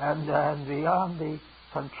and beyond the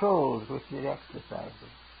controls which it exercises,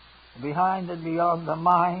 behind and beyond the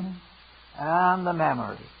mind and the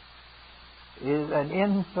memory, is an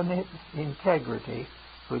infinite integrity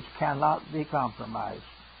which cannot be compromised.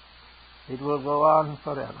 It will go on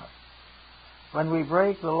forever. When we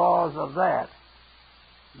break the laws of that,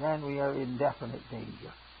 then we are in definite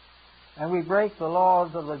danger. And we break the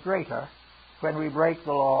laws of the greater when we break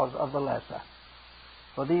the laws of the lesser.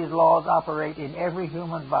 For these laws operate in every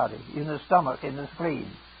human body, in the stomach, in the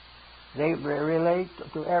spleen. They relate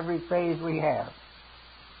to every phase we have.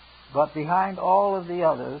 But behind all of the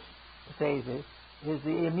others phases is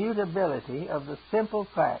the immutability of the simple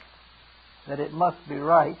fact that it must be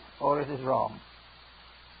right or it is wrong.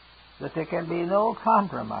 That there can be no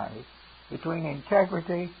compromise between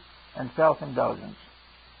integrity and self-indulgence.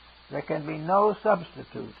 There can be no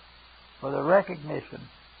substitute for the recognition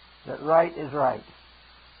that right is right.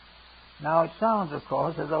 Now it sounds, of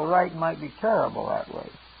course, as though right might be terrible that way.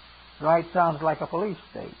 Right sounds like a police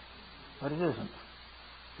state, but it isn't.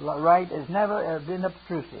 Right has never been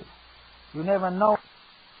obtrusive. You never know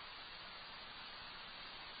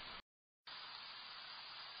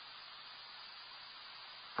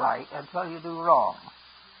right until you do wrong.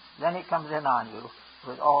 Then it comes in on you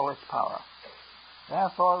with all its power.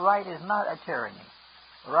 Therefore, right is not a tyranny.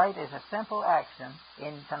 Right is a simple action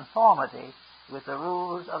in conformity with the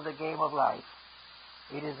rules of the game of life.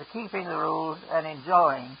 It is the keeping the rules and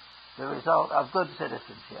enjoying the result of good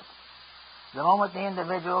citizenship. The moment the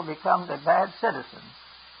individual becomes a bad citizen,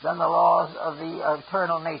 then the laws of the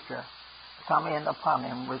eternal nature come in upon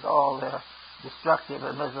him with all their destructive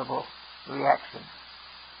and miserable reactions.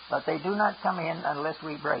 But they do not come in unless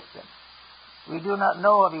we break them. We do not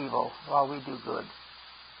know of evil while we do good.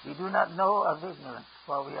 We do not know of ignorance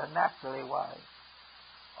while we are naturally wise.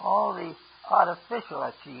 All the artificial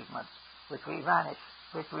achievements which we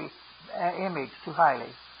image too highly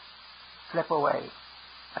slip away.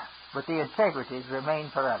 But the integrities remain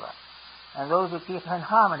forever. And those who keep in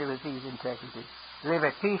harmony with these integrities live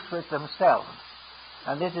at peace with themselves.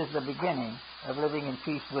 And this is the beginning of living in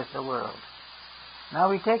peace with the world. Now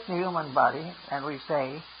we take the human body and we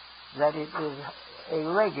say that it is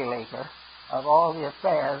a regulator of all the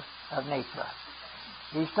affairs of nature.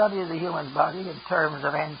 We study the human body in terms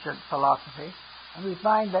of ancient philosophy, and we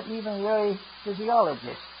find that even the early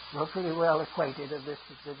physiologists were pretty well acquainted with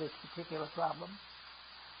this particular problem.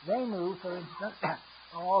 They knew, for instance,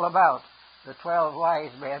 all about the 12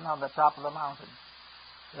 wise men on the top of the mountain.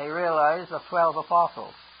 They realized the 12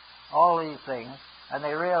 apostles, all these things, and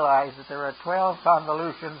they realized that there are 12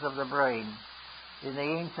 convolutions of the brain in the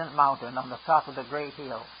ancient mountain on the top of the great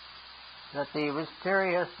hill, that the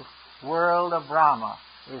mysterious world of Brahma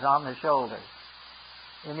is on the shoulders.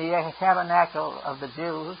 In the tabernacle of the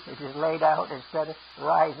Jews, it is laid out instead of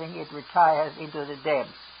rising, it retires into the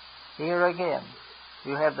depths. Here again,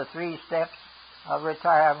 you have the 3 steps of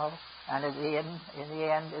retirement, and in the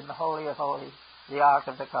end, in the Holy of Holies, the Ark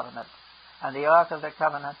of the Covenant. And the Ark of the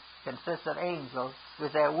Covenant consists of angels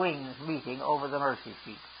with their wings meeting over the mercy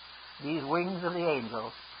seat. These wings of the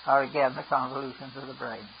angels are again the convolutions of the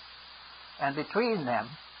brain. And between them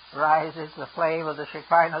rises the flame of the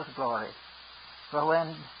Shekinah's glory. For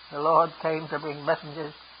when the Lord came to bring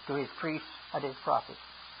messengers to his priests and his prophets,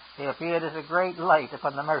 he appeared as a great light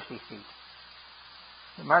upon the mercy seat.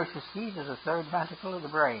 The mercy seat is the third ventricle of the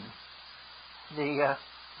brain. The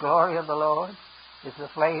glory of the Lord is the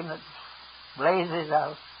flame that blazes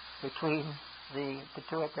out between the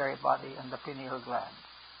pituitary body and the pineal gland.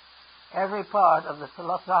 Every part of the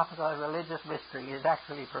philosophical and religious mystery is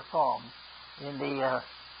actually performed in the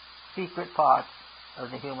secret parts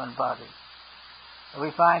of the human body.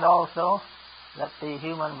 We find also that the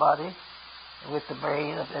human body, with the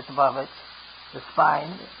brain above it, the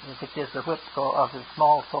spine, which is the whip of the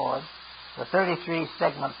small cord, the 33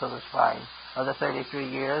 segments of the spine are the 33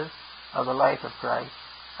 years of the life of Christ,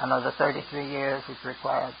 and are the 33 years which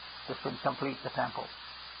required to complete the temple.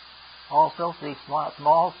 Also, these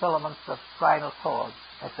small filaments of spinal cord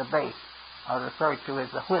at the base are referred to as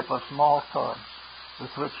the whip of small cords with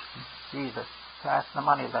which Jesus cast the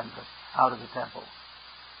moneylenders out of the temple.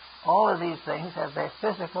 All of these things have their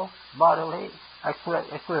physical, bodily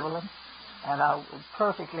equivalent and are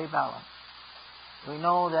perfectly balanced. We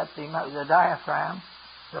know that the diaphragm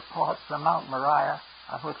supports the Mount Moriah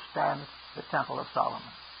on which stands the Temple of Solomon.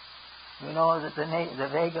 We know that the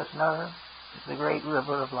vagus nerve is the great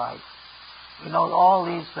river of life. We know all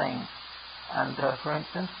these things. And, for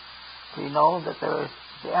instance, we know that there is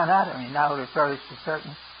the anatomy now refers to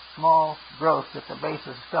certain small growths at the base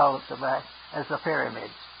of the skull at the back as the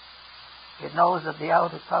pyramids. It knows that the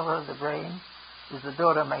outer cover of the brain is the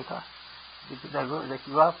dura mater, the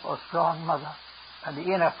rough or strong mother, and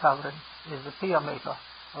the inner covering is the pia mater,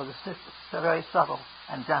 or the very subtle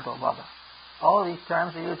and gentle mother. All these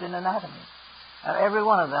terms are used in anatomy. And every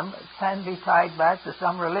one of them can be tied back to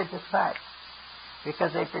some religious fact,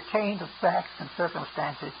 because they pertain to facts and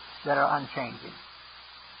circumstances that are unchanging.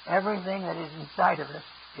 Everything that is inside of us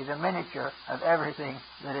is a miniature of everything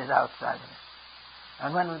that is outside of us.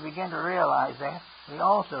 And when we begin to realize that, we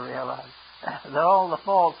also realize that all the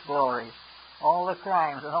false glories, all the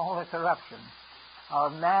crimes, and all the corruption are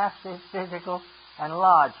massive physical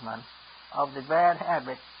enlargements of the bad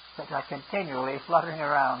habits that are continually fluttering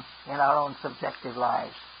around in our own subjective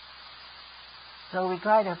lives. So we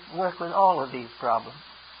try to work with all of these problems,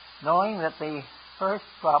 knowing that the first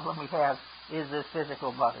problem we have is this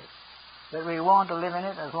physical body, that we want to live in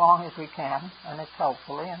it as long as we can, and as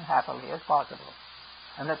helpfully and happily as possible.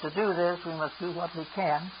 And that to do this, we must do what we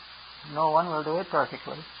can. No one will do it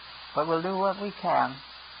perfectly, but we'll do what we can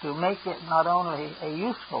to make it not only a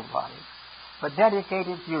useful body, but dedicate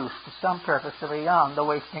its use to some purpose beyond the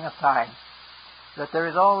wasting of time. That there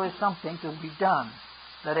is always something to be done,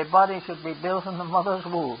 that a body should be built in the mother's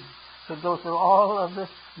womb, should go through all of this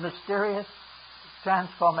mysterious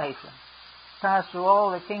transformation, pass through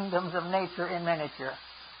all the kingdoms of nature in miniature,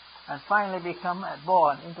 and finally become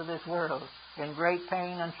born into this world in great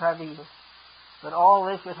pain and travail. That all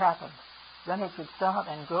this should happen. Then it should start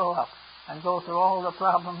and grow up and go through all the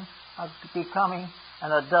problems of becoming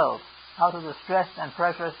an adult out of the stress and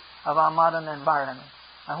pressures of our modern environment.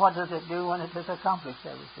 And what does it do when it has accomplished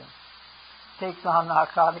everything? It takes on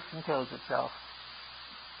narcotics and kills itself.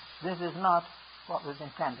 This is not what was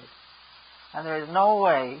intended. And there is no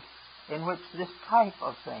way in which this type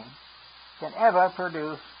of thing can ever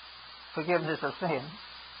produce forgiveness of sin,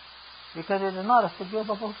 because it is not a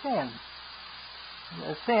forgivable sin.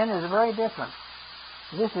 Sin is very different.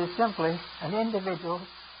 This is simply an individual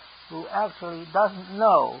who actually doesn't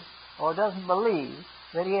know or doesn't believe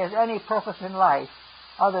that he has any purpose in life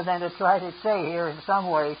other than to try to stay here in some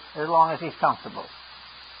way as long as he's comfortable.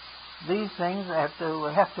 These things have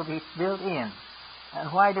to be built in.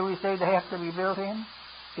 And why do we say they have to be built in?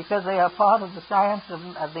 Because they are part of the science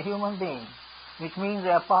of the human being, which means they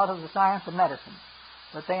are part of the science of medicine,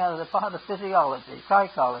 that they are the part of physiology,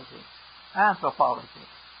 psychology, anthropology.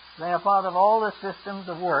 They are part of all the systems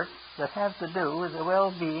of work that have to do with the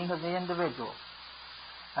well-being of the individual.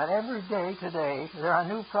 And every day today, there are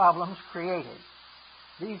new problems created.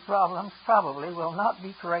 These problems probably will not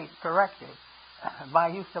be corrected by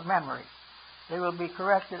use of memory. They will be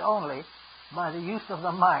corrected only by the use of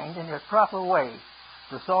the mind in a proper way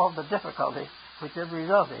to solve the difficulties which have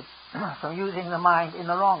resulted from using the mind in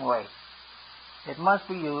the wrong way. It must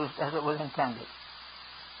be used as it was intended.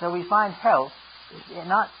 So we find health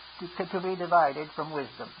not to be divided from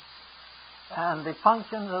wisdom. And the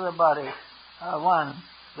functions of the body are one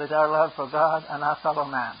with our love for God and our fellow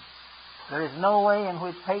man. There is no way in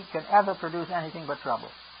which hate can ever produce anything but trouble.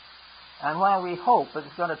 And while we hope that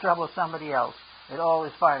it's going to trouble somebody else, it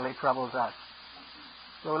always finally troubles us.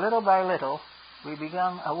 So little by little, we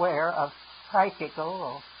become aware of psychical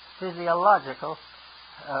or physiological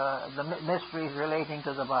the mysteries relating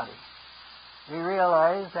to the body. We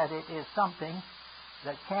realize that it is something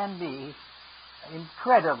that can be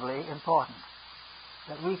incredibly important,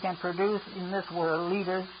 that we can produce in this world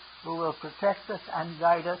leaders who will protect us and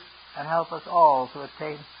guide us and help us all to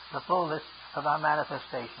attain the fullness of our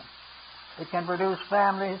manifestation. It can produce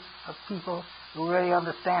families of people who really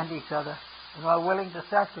understand each other and are willing to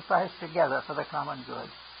sacrifice together for the common good.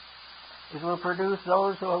 It will produce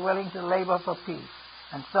those who are willing to labor for peace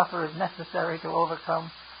and suffer as necessary to overcome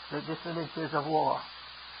the dissonances of war.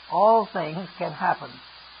 All things can happen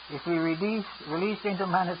if we release into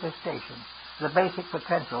manifestation the basic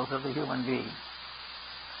potentials of the human being.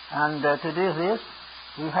 And to do this,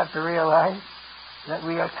 we have to realize that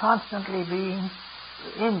we are constantly being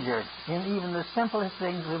injured in even the simplest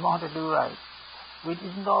things we want to do right. It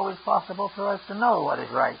isn't always possible for us to know what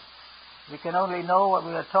is right. We can only know what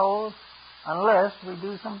we are told unless we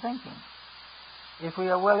do some thinking. If we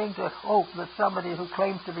are willing to hope that somebody who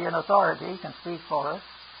claims to be an authority can speak for us,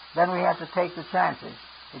 then we have to take the chances.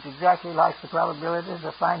 It's exactly like the probabilities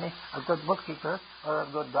of finding a good bookkeeper or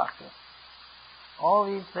a good doctor. All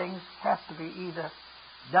these things have to be either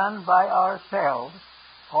done by ourselves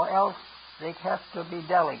or else they have to be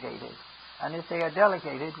delegated. And if they are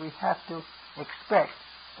delegated, we have to expect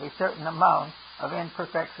a certain amount of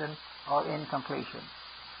imperfection or incompletion.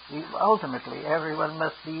 Ultimately, everyone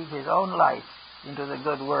must lead his own life into the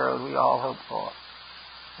good world we all hope for.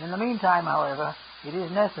 In the meantime, however, it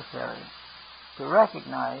is necessary to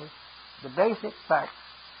recognize the basic facts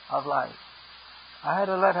of life. I had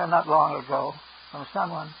a letter not long ago from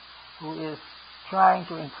someone who is trying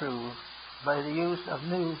to improve by the use of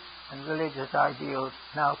new and religious ideals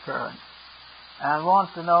now current, and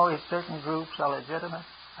wants to know if certain groups are legitimate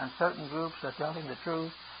and certain groups are telling the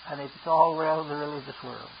truth, and if it's all well in the religious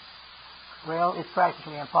world. Well, it's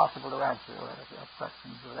practically impossible to answer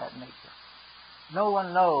questions of that nature. No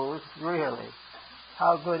one knows really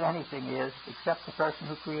how good anything is except the person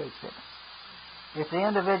who creates it. If the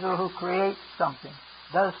individual who creates something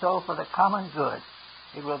does so for the common good,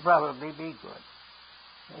 it will probably be good.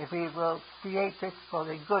 If he will create it for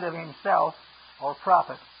the good of himself or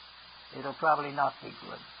profit, it will probably not be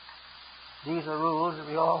good. These are rules that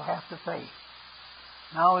we all have to face.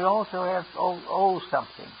 Now we also have to owe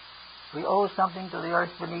something. We owe something to the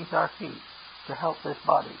earth beneath our feet to help this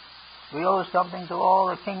body. We owe something to all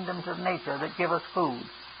the kingdoms of nature that give us food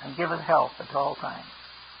and give us health at all times.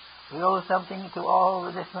 We owe something to all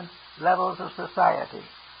the different levels of society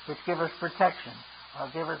which give us protection or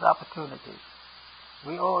give us opportunities.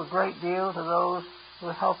 We owe a great deal to those who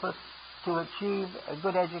help us to achieve a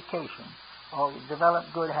good education or develop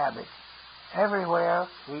good habits. Everywhere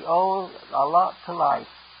we owe a lot to life,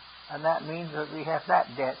 and that means that we have that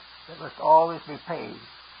debt that must always be paid.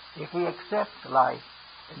 If we accept life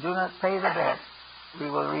and do not pay the debt, we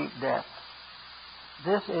will reap death.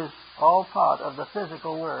 This is all part of the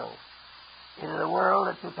physical world. It is a world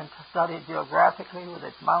that you can study geographically with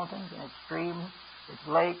its mountains and its streams, its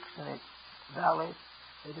lakes and its valleys.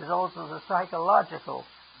 It is also the psychological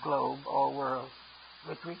globe or world,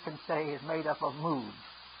 which we can say is made up of moods,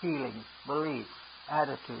 feelings, beliefs,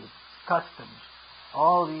 attitudes, customs.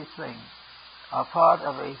 All these things are part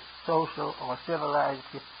of a social or civilized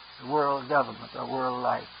world government or world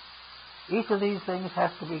life. Each of these things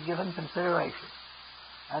has to be given consideration.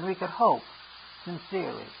 And we could hope,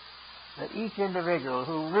 sincerely, that each individual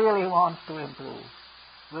who really wants to improve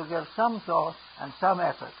will give some thought and some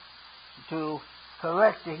effort to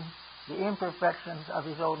correcting the imperfections of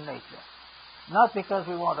his own nature. Not because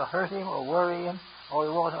we want to hurt him or worry him or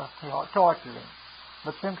we want to torture him,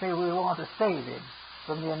 but simply we want to save him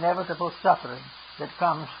from the inevitable suffering that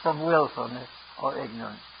comes from willfulness or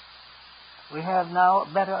ignorance. We have now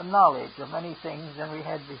better knowledge of many things than we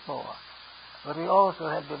had before, but we also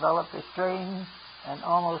have developed a strange and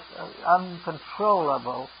almost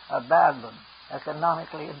uncontrollable abandon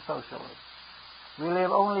economically and socially. We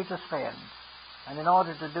live only to spend, and in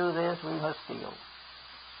order to do this we must steal.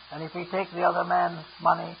 And if we take the other man's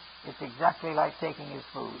money, it's exactly like taking his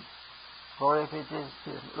food. For if it is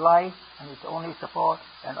his life and its only support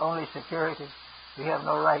and only security, we have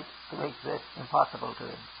no right to make this impossible to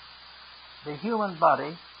him. The human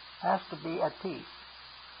body has to be at peace.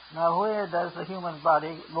 Now, where does the human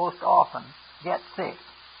body most often get sick?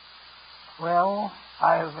 Well,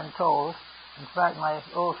 I have been told, in fact, my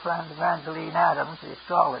old friend Evangeline Adams, the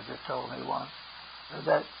astrologer, told me once,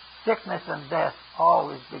 that sickness and death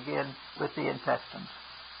always begin with the intestines.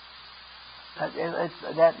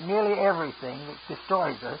 That nearly everything that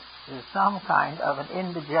destroys us is some kind of an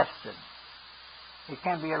indigestion. It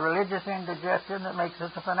can be a religious indigestion that makes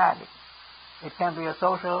us a fanatic. It can be a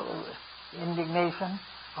social indignation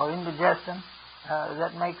or indigestion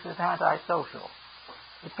that makes us antisocial.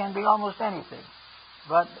 It can be almost anything,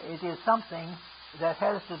 but it is something that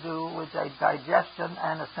has to do with digestion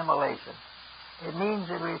and assimilation. It means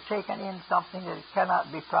that we've taken in something that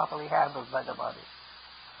cannot be properly handled by the body,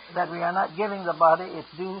 that we are not giving the body its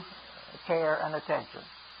due care and attention,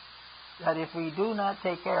 that if we do not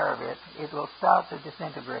take care of it, it will start to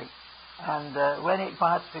disintegrate, and when it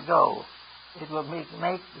wants to go, it will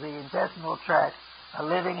make the intestinal tract a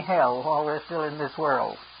living hell while we're still in this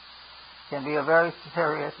world. It can be a very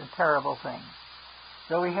serious and terrible thing.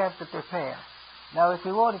 So we have to prepare. Now, if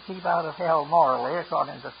we want to keep out of hell morally,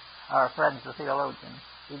 according to our friends the theologians,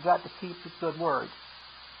 we've got to keep the good word.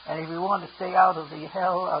 And if we want to stay out of the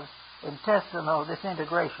hell of intestinal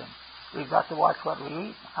disintegration, we've got to watch what we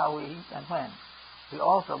eat, how we eat, and when. We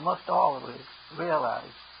also must always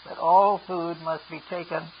realize that all food must be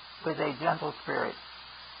taken with a gentle spirit.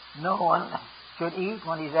 No one should eat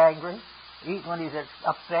when he's angry, eat when he's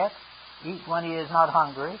upset, eat when he is not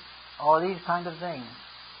hungry, all these kind of things.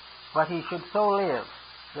 But he should so live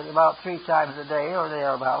that about 3 times a day or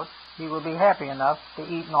thereabouts, he will be happy enough to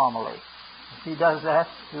eat normally. If he does that,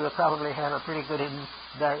 he will probably have a pretty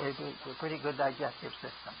good digestive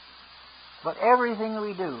system. But everything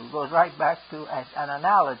we do goes right back to an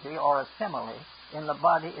analogy or a simile in the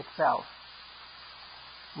body itself.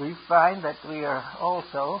 We find that we are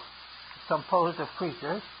also composed of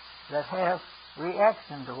creatures that have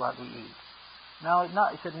reaction to what we eat. Now,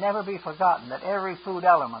 it should never be forgotten that every food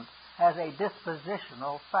element has a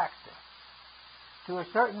dispositional factor. To a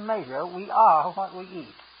certain measure, we are what we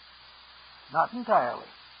eat. Not entirely,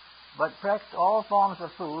 but practically all forms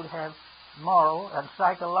of food have moral and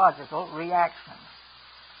psychological reactions.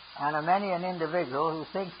 And many an individual who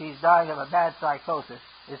thinks he's dying of a bad psychosis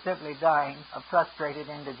is simply dying of frustrated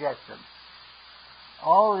indigestion.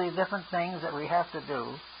 All the different things that we have to do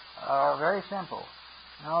are very simple.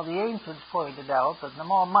 Now, the ancients pointed out that the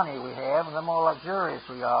more money we have and the more luxurious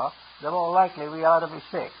we are, the more likely we are to be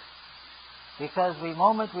sick. Because the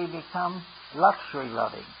moment we become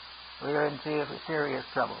luxury-loving, we are in serious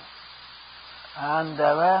trouble. And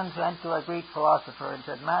a man went to a Greek philosopher and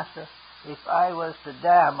said, Master, if I was to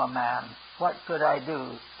damn a man, what could I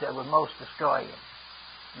do that would most destroy him?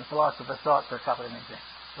 And the philosopher thought for a couple of minutes.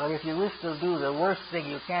 Well, if you wish to do the worst thing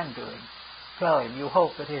you can to him, tell him you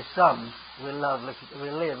hope that his sons will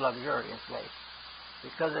live luxuriously.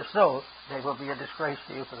 Because if so, they will be a disgrace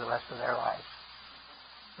to you for the rest of their lives.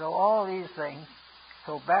 So all these things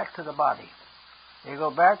go back to the body. They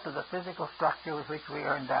go back to the physical structure with which we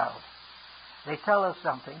are endowed. They tell us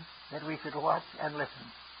something that we should watch and listen.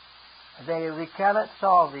 We cannot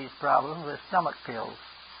solve these problems with stomach pills.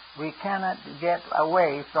 We cannot get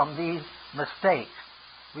away from these mistakes.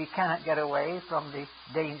 We cannot get away from the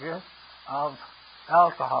danger of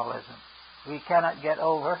alcoholism. We cannot get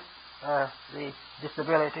over the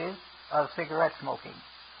disabilities of cigarette smoking.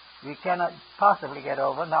 We cannot possibly get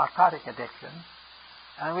over narcotic addiction.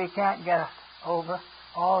 And we can't get over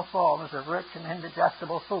all forms of rich and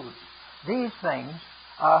indigestible foods. These things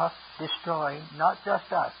are destroying not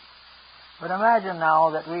just us. But imagine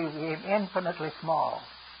now that we became infinitely small,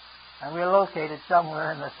 and we're located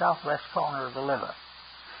somewhere in the southwest corner of the liver.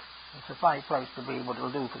 It's a funny place to be, but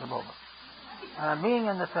it'll do for the moment. Being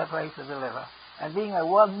in the place of the liver, and being a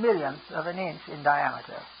 1/1,000,000th of an inch in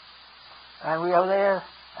diameter. And we are there,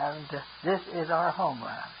 and this is our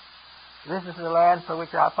homeland. This is the land for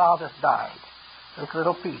which our fathers died, this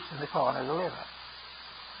little piece in the corner of the liver.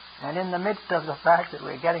 And in the midst of the fact that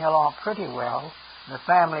we're getting along pretty well, the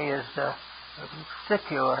family is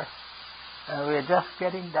secure, and we're just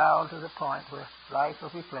getting down to the point where life will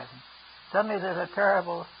be pleasant. Suddenly there's a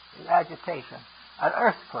terrible agitation. An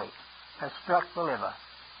earthquake has struck the liver.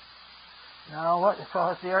 Now, what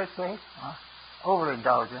caused the earthquake?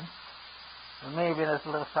 Overindulgence. There may have been a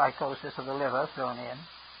little psychosis of the liver thrown in.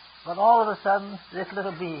 But all of a sudden, this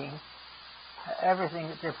little being, everything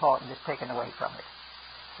that's important is taken away from it.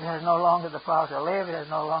 It has no longer the power to live. It has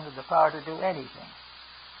no longer the power to do anything.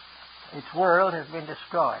 Its world has been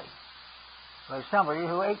destroyed by somebody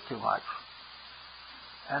who ate too much.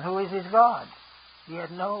 And who is his God? He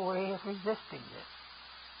had no way of resisting this.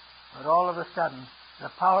 But all of a sudden, the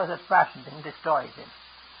power that fashioned him destroys him.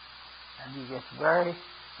 And he gets very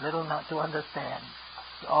little not to understand.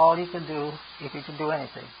 All he can do, if he can do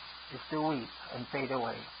anything, is to weep and fade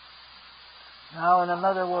away. Now, in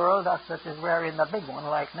another world, such as we're in the big one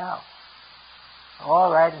like now. All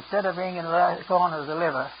right, instead of being in the corner of the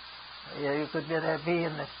liver, you could be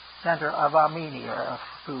in the center of Armenia a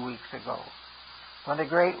few weeks ago, when a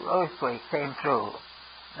great earthquake came through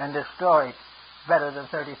and destroyed better than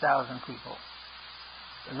 30,000 people.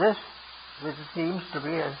 This seems to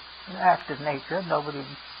be an act of nature. Nobody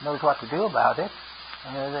knows what to do about it.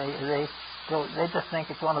 They just think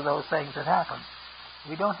it's one of those things that happen.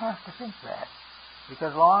 We don't have to think that.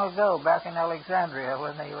 Because long ago, back in Alexandria,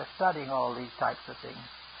 when they were studying all these types of things,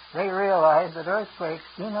 they realized that earthquakes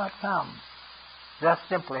do not come just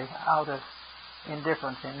simply out of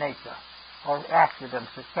indifference in nature or accidents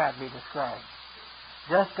that can't be described.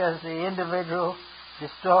 Just as the individual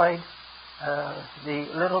destroyed the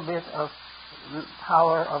little bit of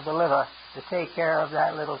power of the liver to take care of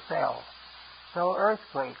that little cell, so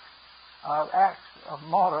earthquakes are acts of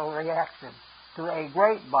moral reaction to a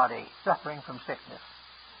great body suffering from sickness.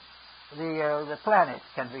 The planet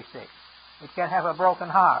can be sick. It can have a broken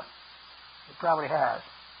heart. It probably has.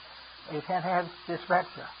 It can have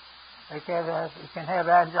dyspepsia. It can have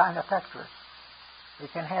angina pectoris.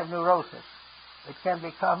 It can have neurosis. It can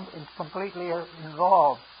become completely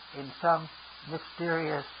involved in some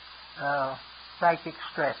mysterious psychic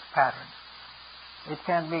stress pattern. It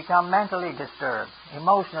can become mentally disturbed,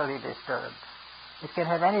 emotionally disturbed. It can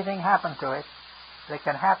have anything happen to it that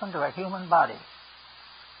can happen to a human body.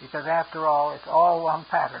 Because after all, it's all one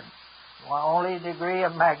pattern, only degree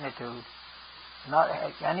of magnitude, not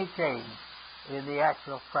any change in the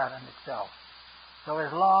actual pattern itself. So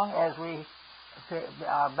as long as we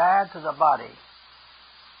are bad to the body,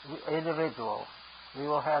 individual, we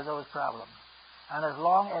will have those problems. And as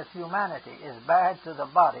long as humanity is bad to the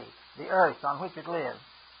body, the earth on which it lives,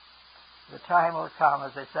 the time will come,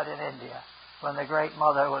 as they said in India, when the Great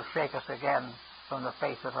Mother will shake us again from the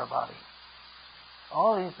face of her body.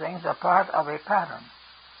 All these things are part of a pattern.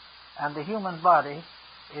 And the human body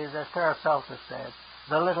is, as Paracelsus said,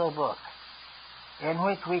 the little book in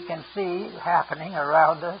which we can see happening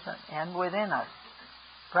around us and within us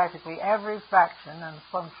practically every faction and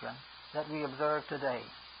function that we observe today.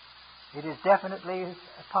 It is definitely a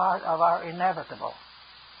part of our inevitable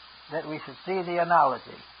that we should see the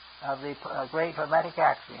analogy of the great hermetic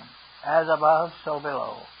axiom, as above, so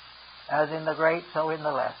below, as in the great, so in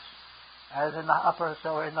the less, as in the upper,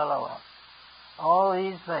 so in the lower. All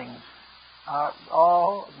these things are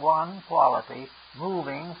all one quality,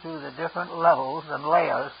 moving through the different levels and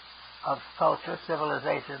layers of culture,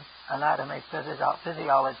 civilization, anatomy,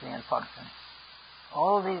 physiology, and function.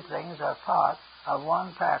 All these things are part of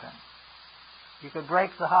one pattern. You could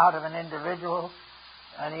break the heart of an individual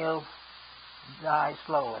and he'll die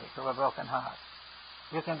slowly from a broken heart.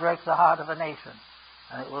 You can break the heart of a nation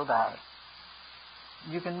and it will die.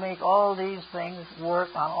 You can make all these things work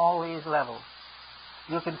on all these levels.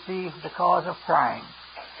 You can see the cause of crime.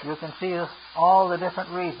 You can see all the different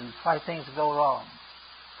reasons why things go wrong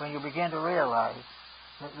when you begin to realize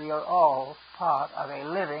that we are all part of a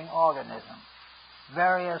living organism,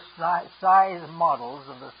 various size models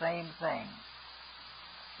of the same thing.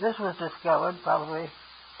 This was discovered probably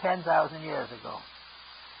 10,000 years ago.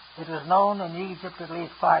 It was known in Egypt at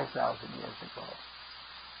least 5,000 years ago.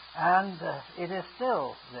 And it is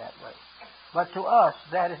still that way. But to us,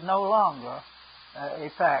 that is no longer a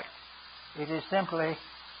fact. It is simply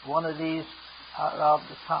one of these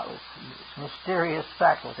mysterious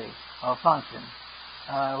faculties or functions,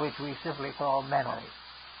 which we simply call memory.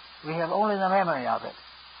 We have only the memory of it.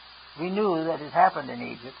 We knew that it happened in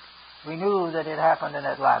Egypt. We knew that it happened in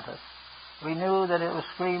Atlantis. We knew that it was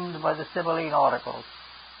screamed by the Sibylline oracles.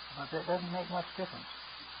 But that doesn't make much difference.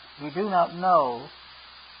 We do not know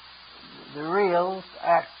the real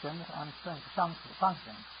actions and some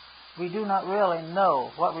functions. We do not really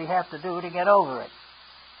know what we have to do to get over it.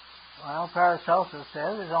 Well, Paracelsus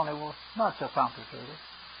says it's only not so complicated.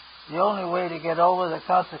 The only way to get over the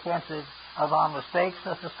consequences of our mistakes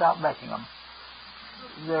is to stop making them.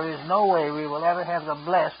 There is no way we will ever have them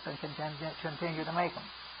blessed and continue to make them.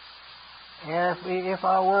 If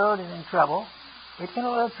our world is in trouble, it can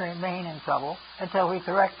only remain in trouble until we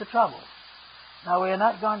correct the trouble. Now, we are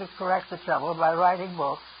not going to correct the trouble by writing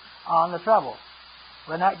books on the trouble.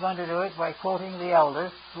 We're not going to do it by quoting the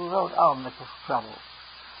elders who wrote on the trouble.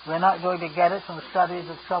 We're not going to get it from studies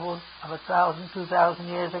of trouble of 1,000, 2,000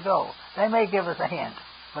 years ago. They may give us a hint,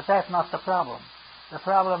 but that's not the problem. The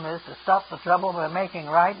problem is to stop the trouble we're making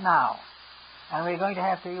right now. And we're going to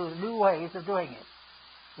have to use new ways of doing it.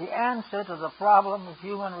 The answer to the problem of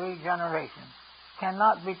human regeneration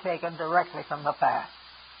cannot be taken directly from the past.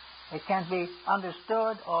 It can be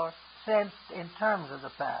understood or sensed in terms of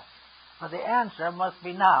the past. But the answer must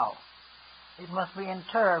be now. It must be in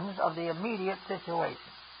terms of the immediate situation.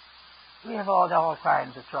 We have had all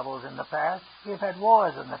kinds of troubles in the past. We've had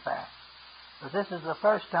wars in the past. But this is the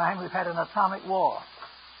first time we've had an atomic war.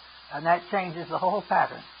 And that changes the whole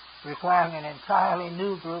pattern, requiring an entirely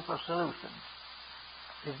new group of solutions.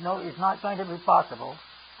 It's not going to be possible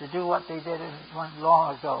to do what they did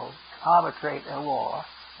long ago, arbitrate a war,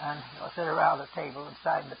 and sit around a table and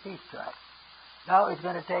sign the peace tract. Now it's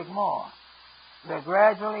going to take more. We're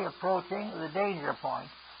gradually approaching the danger point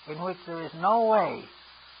in which there is no way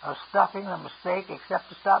of stopping the mistake except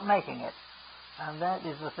to stop making it. And that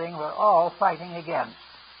is the thing we're all fighting against.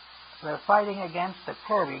 We're fighting against the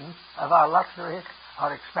curbing of our luxuries,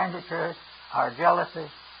 our expenditures, our jealousies,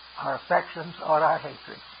 our affections, or our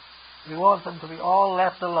hatreds. We want them to be all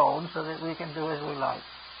left alone so that we can do as we like.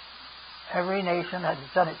 Every nation that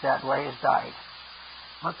has done it that way has died.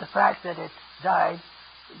 But the fact that it died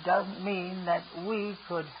doesn't mean that we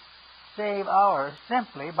could save ours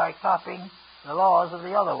simply by copying the laws of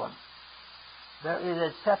the other one. There is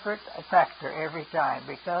a separate factor every time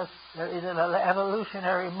because there is an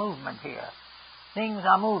evolutionary movement here. Things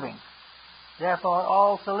are moving. Therefore,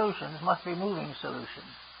 all solutions must be moving solutions.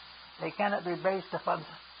 They cannot be based upon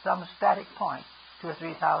some static point 2,000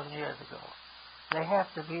 or 3,000 years ago. They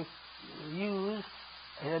have to be used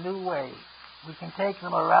in a new way. We can take the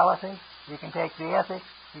morality, we can take the ethics,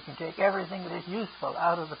 we can take everything that is useful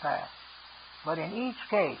out of the past. But in each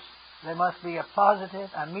case, there must be a positive,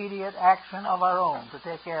 immediate action of our own to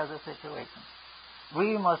take care of the situation.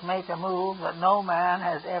 We must make a move that no man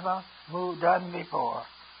has ever done before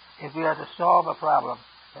if we are to solve a problem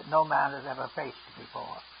that no man has ever faced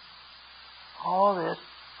before. All this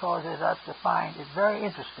causes us to find it very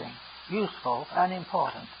interesting, useful, and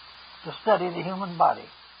important to study the human body,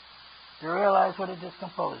 to realize what it is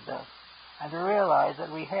composed of, and to realize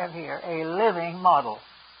that we have here a living model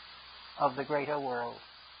of the greater world,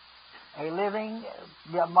 a living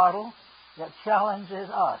model that challenges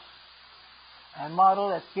us, a model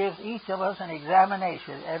that gives each of us an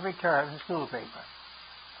examination every term in school paper,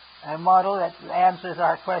 a model that answers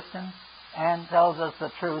our questions and tells us the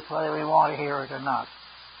truth whether we want to hear it or not.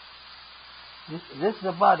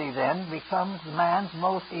 The body then becomes man's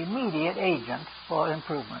most immediate agent for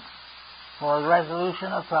improvement, for the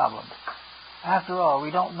resolution of problems. After all,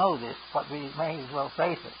 we don't know this, but we may as well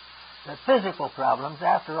face it. The physical problems,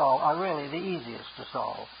 after all, are really the easiest to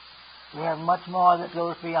solve. We have much more that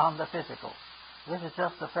goes beyond the physical. This is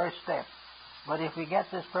just the first step. But if we get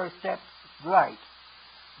this first step right,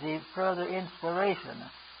 the further inspiration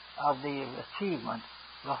of the achievement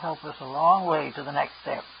will help us a long way to the next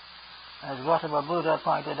step. As Gautama Buddha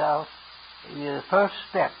pointed out, the first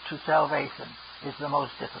step to salvation is the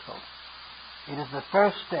most difficult. It is the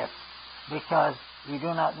first step because we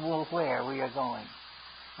do not know where we are going.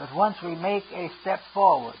 But once we make a step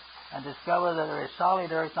forward and discover that there is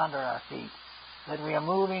solid earth under our feet, that we are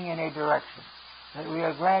moving in a direction, that we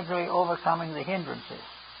are gradually overcoming the hindrances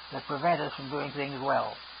that prevent us from doing things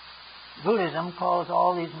well. Buddhism calls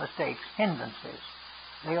all these mistakes hindrances.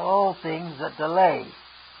 They are all things that delay.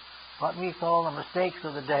 What we call the mistakes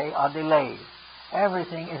of the day are delays.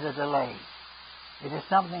 Everything is a delay. It is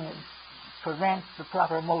something that prevents the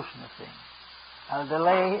proper motion of things. A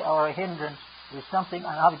delay or a hindrance is something, an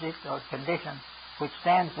object or a condition, which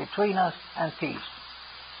stands between us and peace,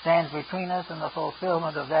 stands between us and the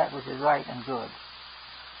fulfillment of that which is right and good.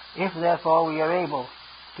 If, therefore, we are able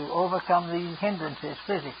to overcome these hindrances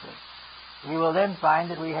physically, we will then find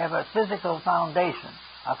that we have a physical foundation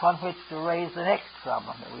upon which to raise the next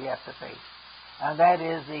problem that we have to face. And that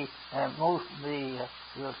is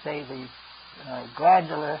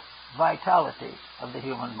glandular vitality of the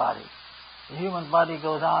human body. The human body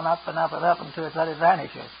goes on up and up and up until it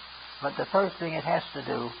vanishes. But the first thing it has to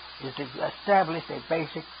do is to establish a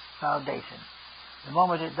basic foundation. The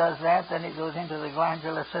moment it does that, then it goes into the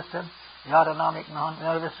glandular system, the autonomic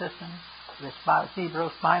nervous system, the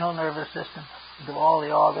cerebrospinal nervous system, into all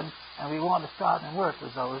the organs, and we want to start and work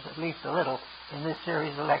with those at least a little in this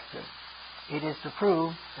series of lectures. It is to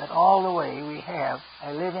prove that all the way we have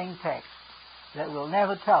a living text that will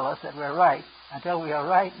never tell us that we're right until we are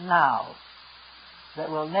right now, that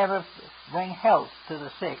will never bring health to the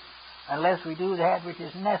sick unless we do that which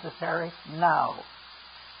is necessary now.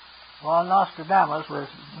 While Nostradamus was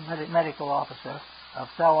medical officer of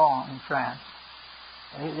Salon in France,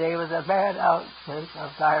 there was a bad outbreak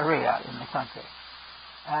of diarrhea in the country.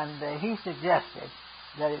 And he suggested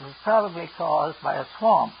that it was probably caused by a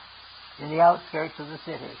swamp in the outskirts of the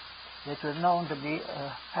city, which was known to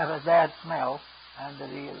have a bad smell and to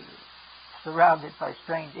be surrounded by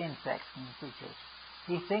strange insects and creatures.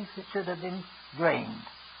 He thinks it should have been drained.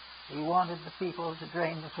 He wanted the people to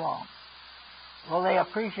drain the swamp. Well, they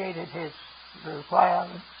appreciated his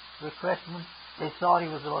request. They thought he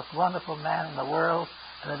was the most wonderful man in the world,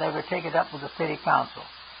 and they would take it up with the city council.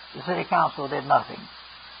 The city council did nothing.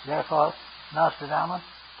 Therefore, Nostradamus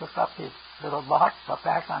took up his little box, got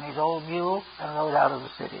back on his old mule, and rode out of the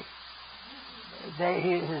city.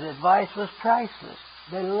 His advice was priceless.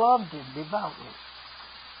 They loved him devoutly.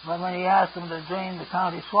 But when he asked them to drain the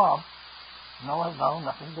county swamp,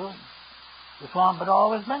 nothing doing. The swamp had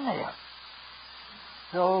always been there.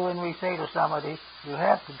 So when we say to somebody, you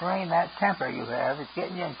have to drain that temper you have, it's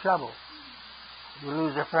getting you in trouble, you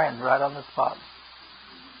lose a friend right on the spot.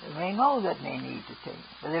 They may know that they need to change,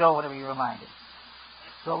 but they don't want to be reminded.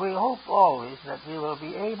 So we hope always that we will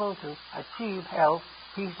be able to achieve health,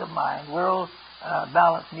 peace of mind, world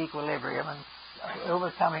balance and equilibrium, and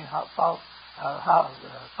overcoming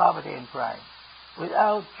poverty and crime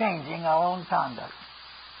without changing our own conduct.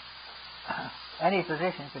 Any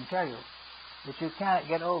physician can tell you that you cannot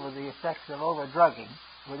get over the effects of over-drugging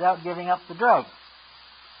without giving up the drug.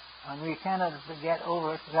 And we cannot get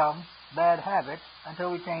over some bad habits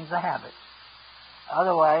until we change the habits.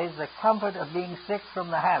 Otherwise, the comfort of being sick from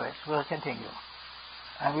the habits will continue.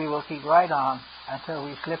 And we will keep right on until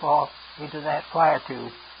we slip off into that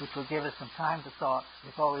quietude, which will give us some time to thought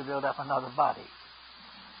before we build up another body.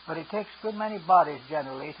 But it takes a good many bodies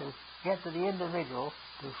generally to get to the individual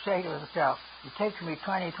to say to himself, it takes me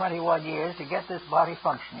 20, 21 years to get this body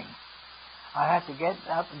functioning. I have to get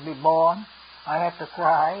up and be born. I have to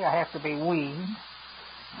cry. I have to be weaned.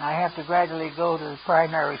 I have to gradually go to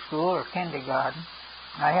primary school or kindergarten.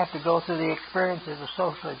 I have to go through the experiences of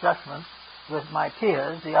social adjustment with my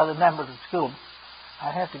peers, the other members of the school.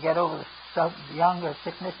 I have to get over the younger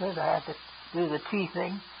sicknesses. I have to do the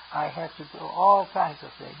teething. I have to do all kinds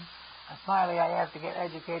of things. And finally, I have to get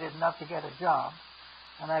educated enough to get a job.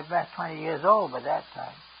 And I'm about 20 years old by that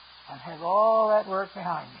time, and have all that work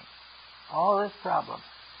behind me, all this problem.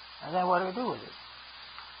 And then what do we do with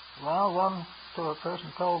it? Well, one sort of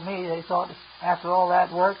person told me they thought after all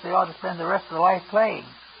that work they ought to spend the rest of their life playing.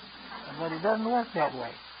 But it doesn't work that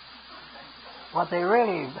way. What they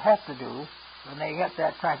really have to do when they get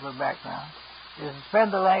that type of background is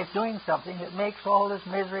spend their life doing something that makes all this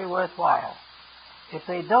misery worthwhile. If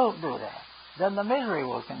they don't do that, then the misery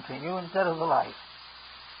will continue instead of the life.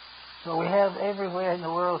 So we have everywhere in the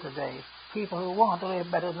world today people who want to live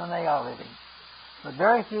better than they are living. But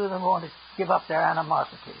very few of them want to give up their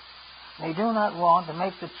animosity. They do not want to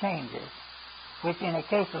make the changes which in a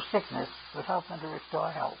case of sickness would help them to restore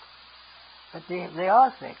health. But they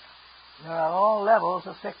are sick. There are all levels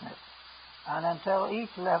of sickness. And until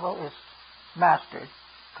each level is mastered,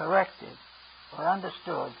 corrected, or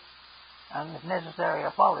understood, and if necessary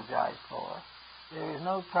apologized for, there is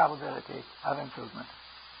no probability of improvement.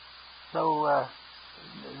 So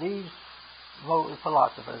these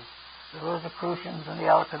philosophers, the Rosicrucians and the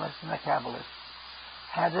Alchemists and the Kabbalists,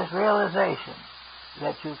 had this realization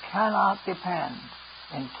that you cannot depend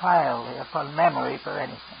entirely upon memory for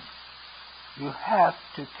anything. You have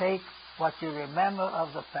to take what you remember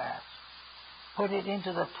of the past, put it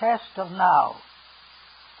into the test of now.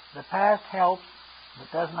 The past helps,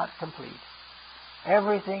 but does not complete.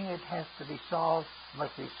 Everything that has to be solved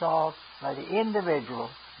must be solved by the individual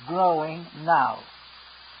growing now.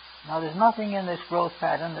 Now, there's nothing in this growth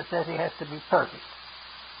pattern that says he has to be perfect.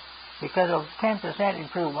 Because of 10%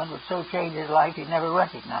 improvement would so change his life he'd never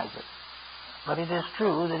recognize it. But it is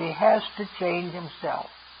true that he has to change himself.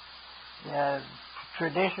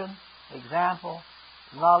 Tradition, example,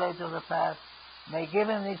 knowledge of the past may give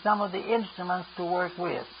him some of the instruments to work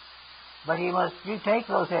with. But you take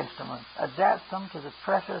those instruments, adapt them to the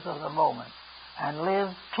pressures of the moment, and live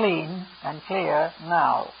clean and clear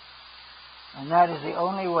now. And that is the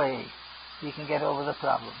only way he can get over the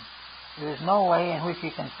problem. There is no way in which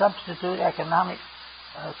he can substitute economic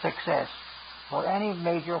success for any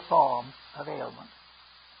major form of ailment.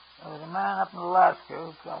 There was a man up in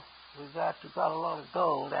Alaska who got a lot of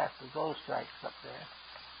gold after the gold strikes up there.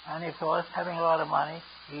 And of course, having a lot of money,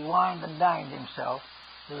 he wined and dined himself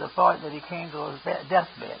to the point that he came to his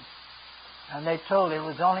deathbed. And they told him it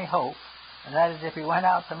was only hope, and that is if he went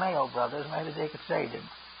out to Mayo Brothers, maybe they could save him.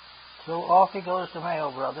 So off he goes to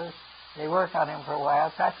Mayo Brothers. They work on him for a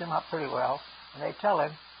while, patch him up pretty well, and they tell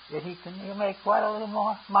him that he'll make quite a little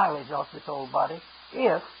more mileage off his old body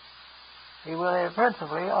if he will live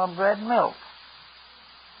principally on bread and milk,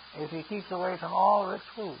 if he keeps away from all rich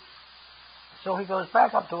food. So he goes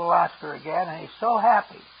back up to Alaska again, and he's so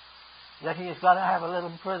happy that he is going to have a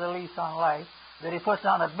little further lease on life that he puts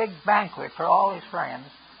on a big banquet for all his friends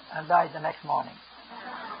and dies the next morning.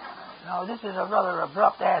 Now, this is a rather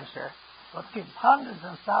abrupt answer, but hundreds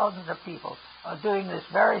and thousands of people are doing this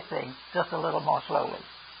very thing just a little more slowly.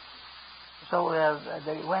 So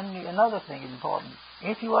another thing is important.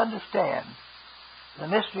 If you understand the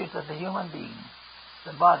mysteries of the human being,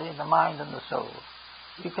 the body, the mind, and the soul,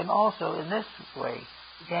 you can also, in this way,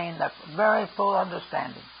 gain a very full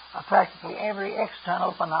understanding of practically every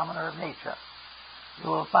external phenomenon of nature. You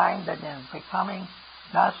will find that in becoming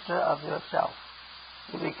master of yourself,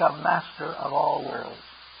 you become master of all worlds.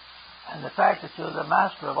 And the fact that you're the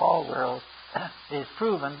master of all worlds is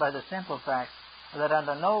proven by the simple fact that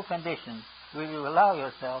under no conditions will you allow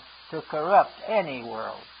yourself to corrupt any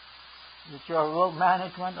world. That your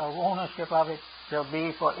management or ownership of it shall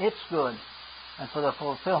be for its good and for the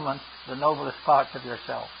fulfillment of the noblest parts of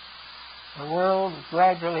yourself. The world is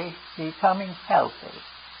gradually becoming healthy,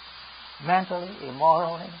 mentally,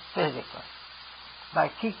 immorally, physically. By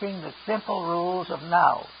keeping the simple rules of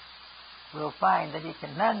now, we'll find that he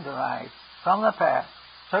can then derive from the past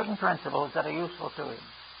certain principles that are useful to him.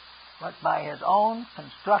 But by his own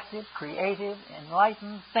constructive, creative,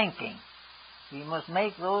 enlightened thinking, he must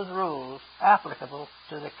make those rules applicable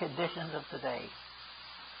to the conditions of today.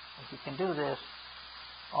 If he can do this,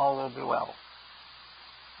 all will be well.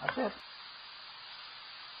 That's it.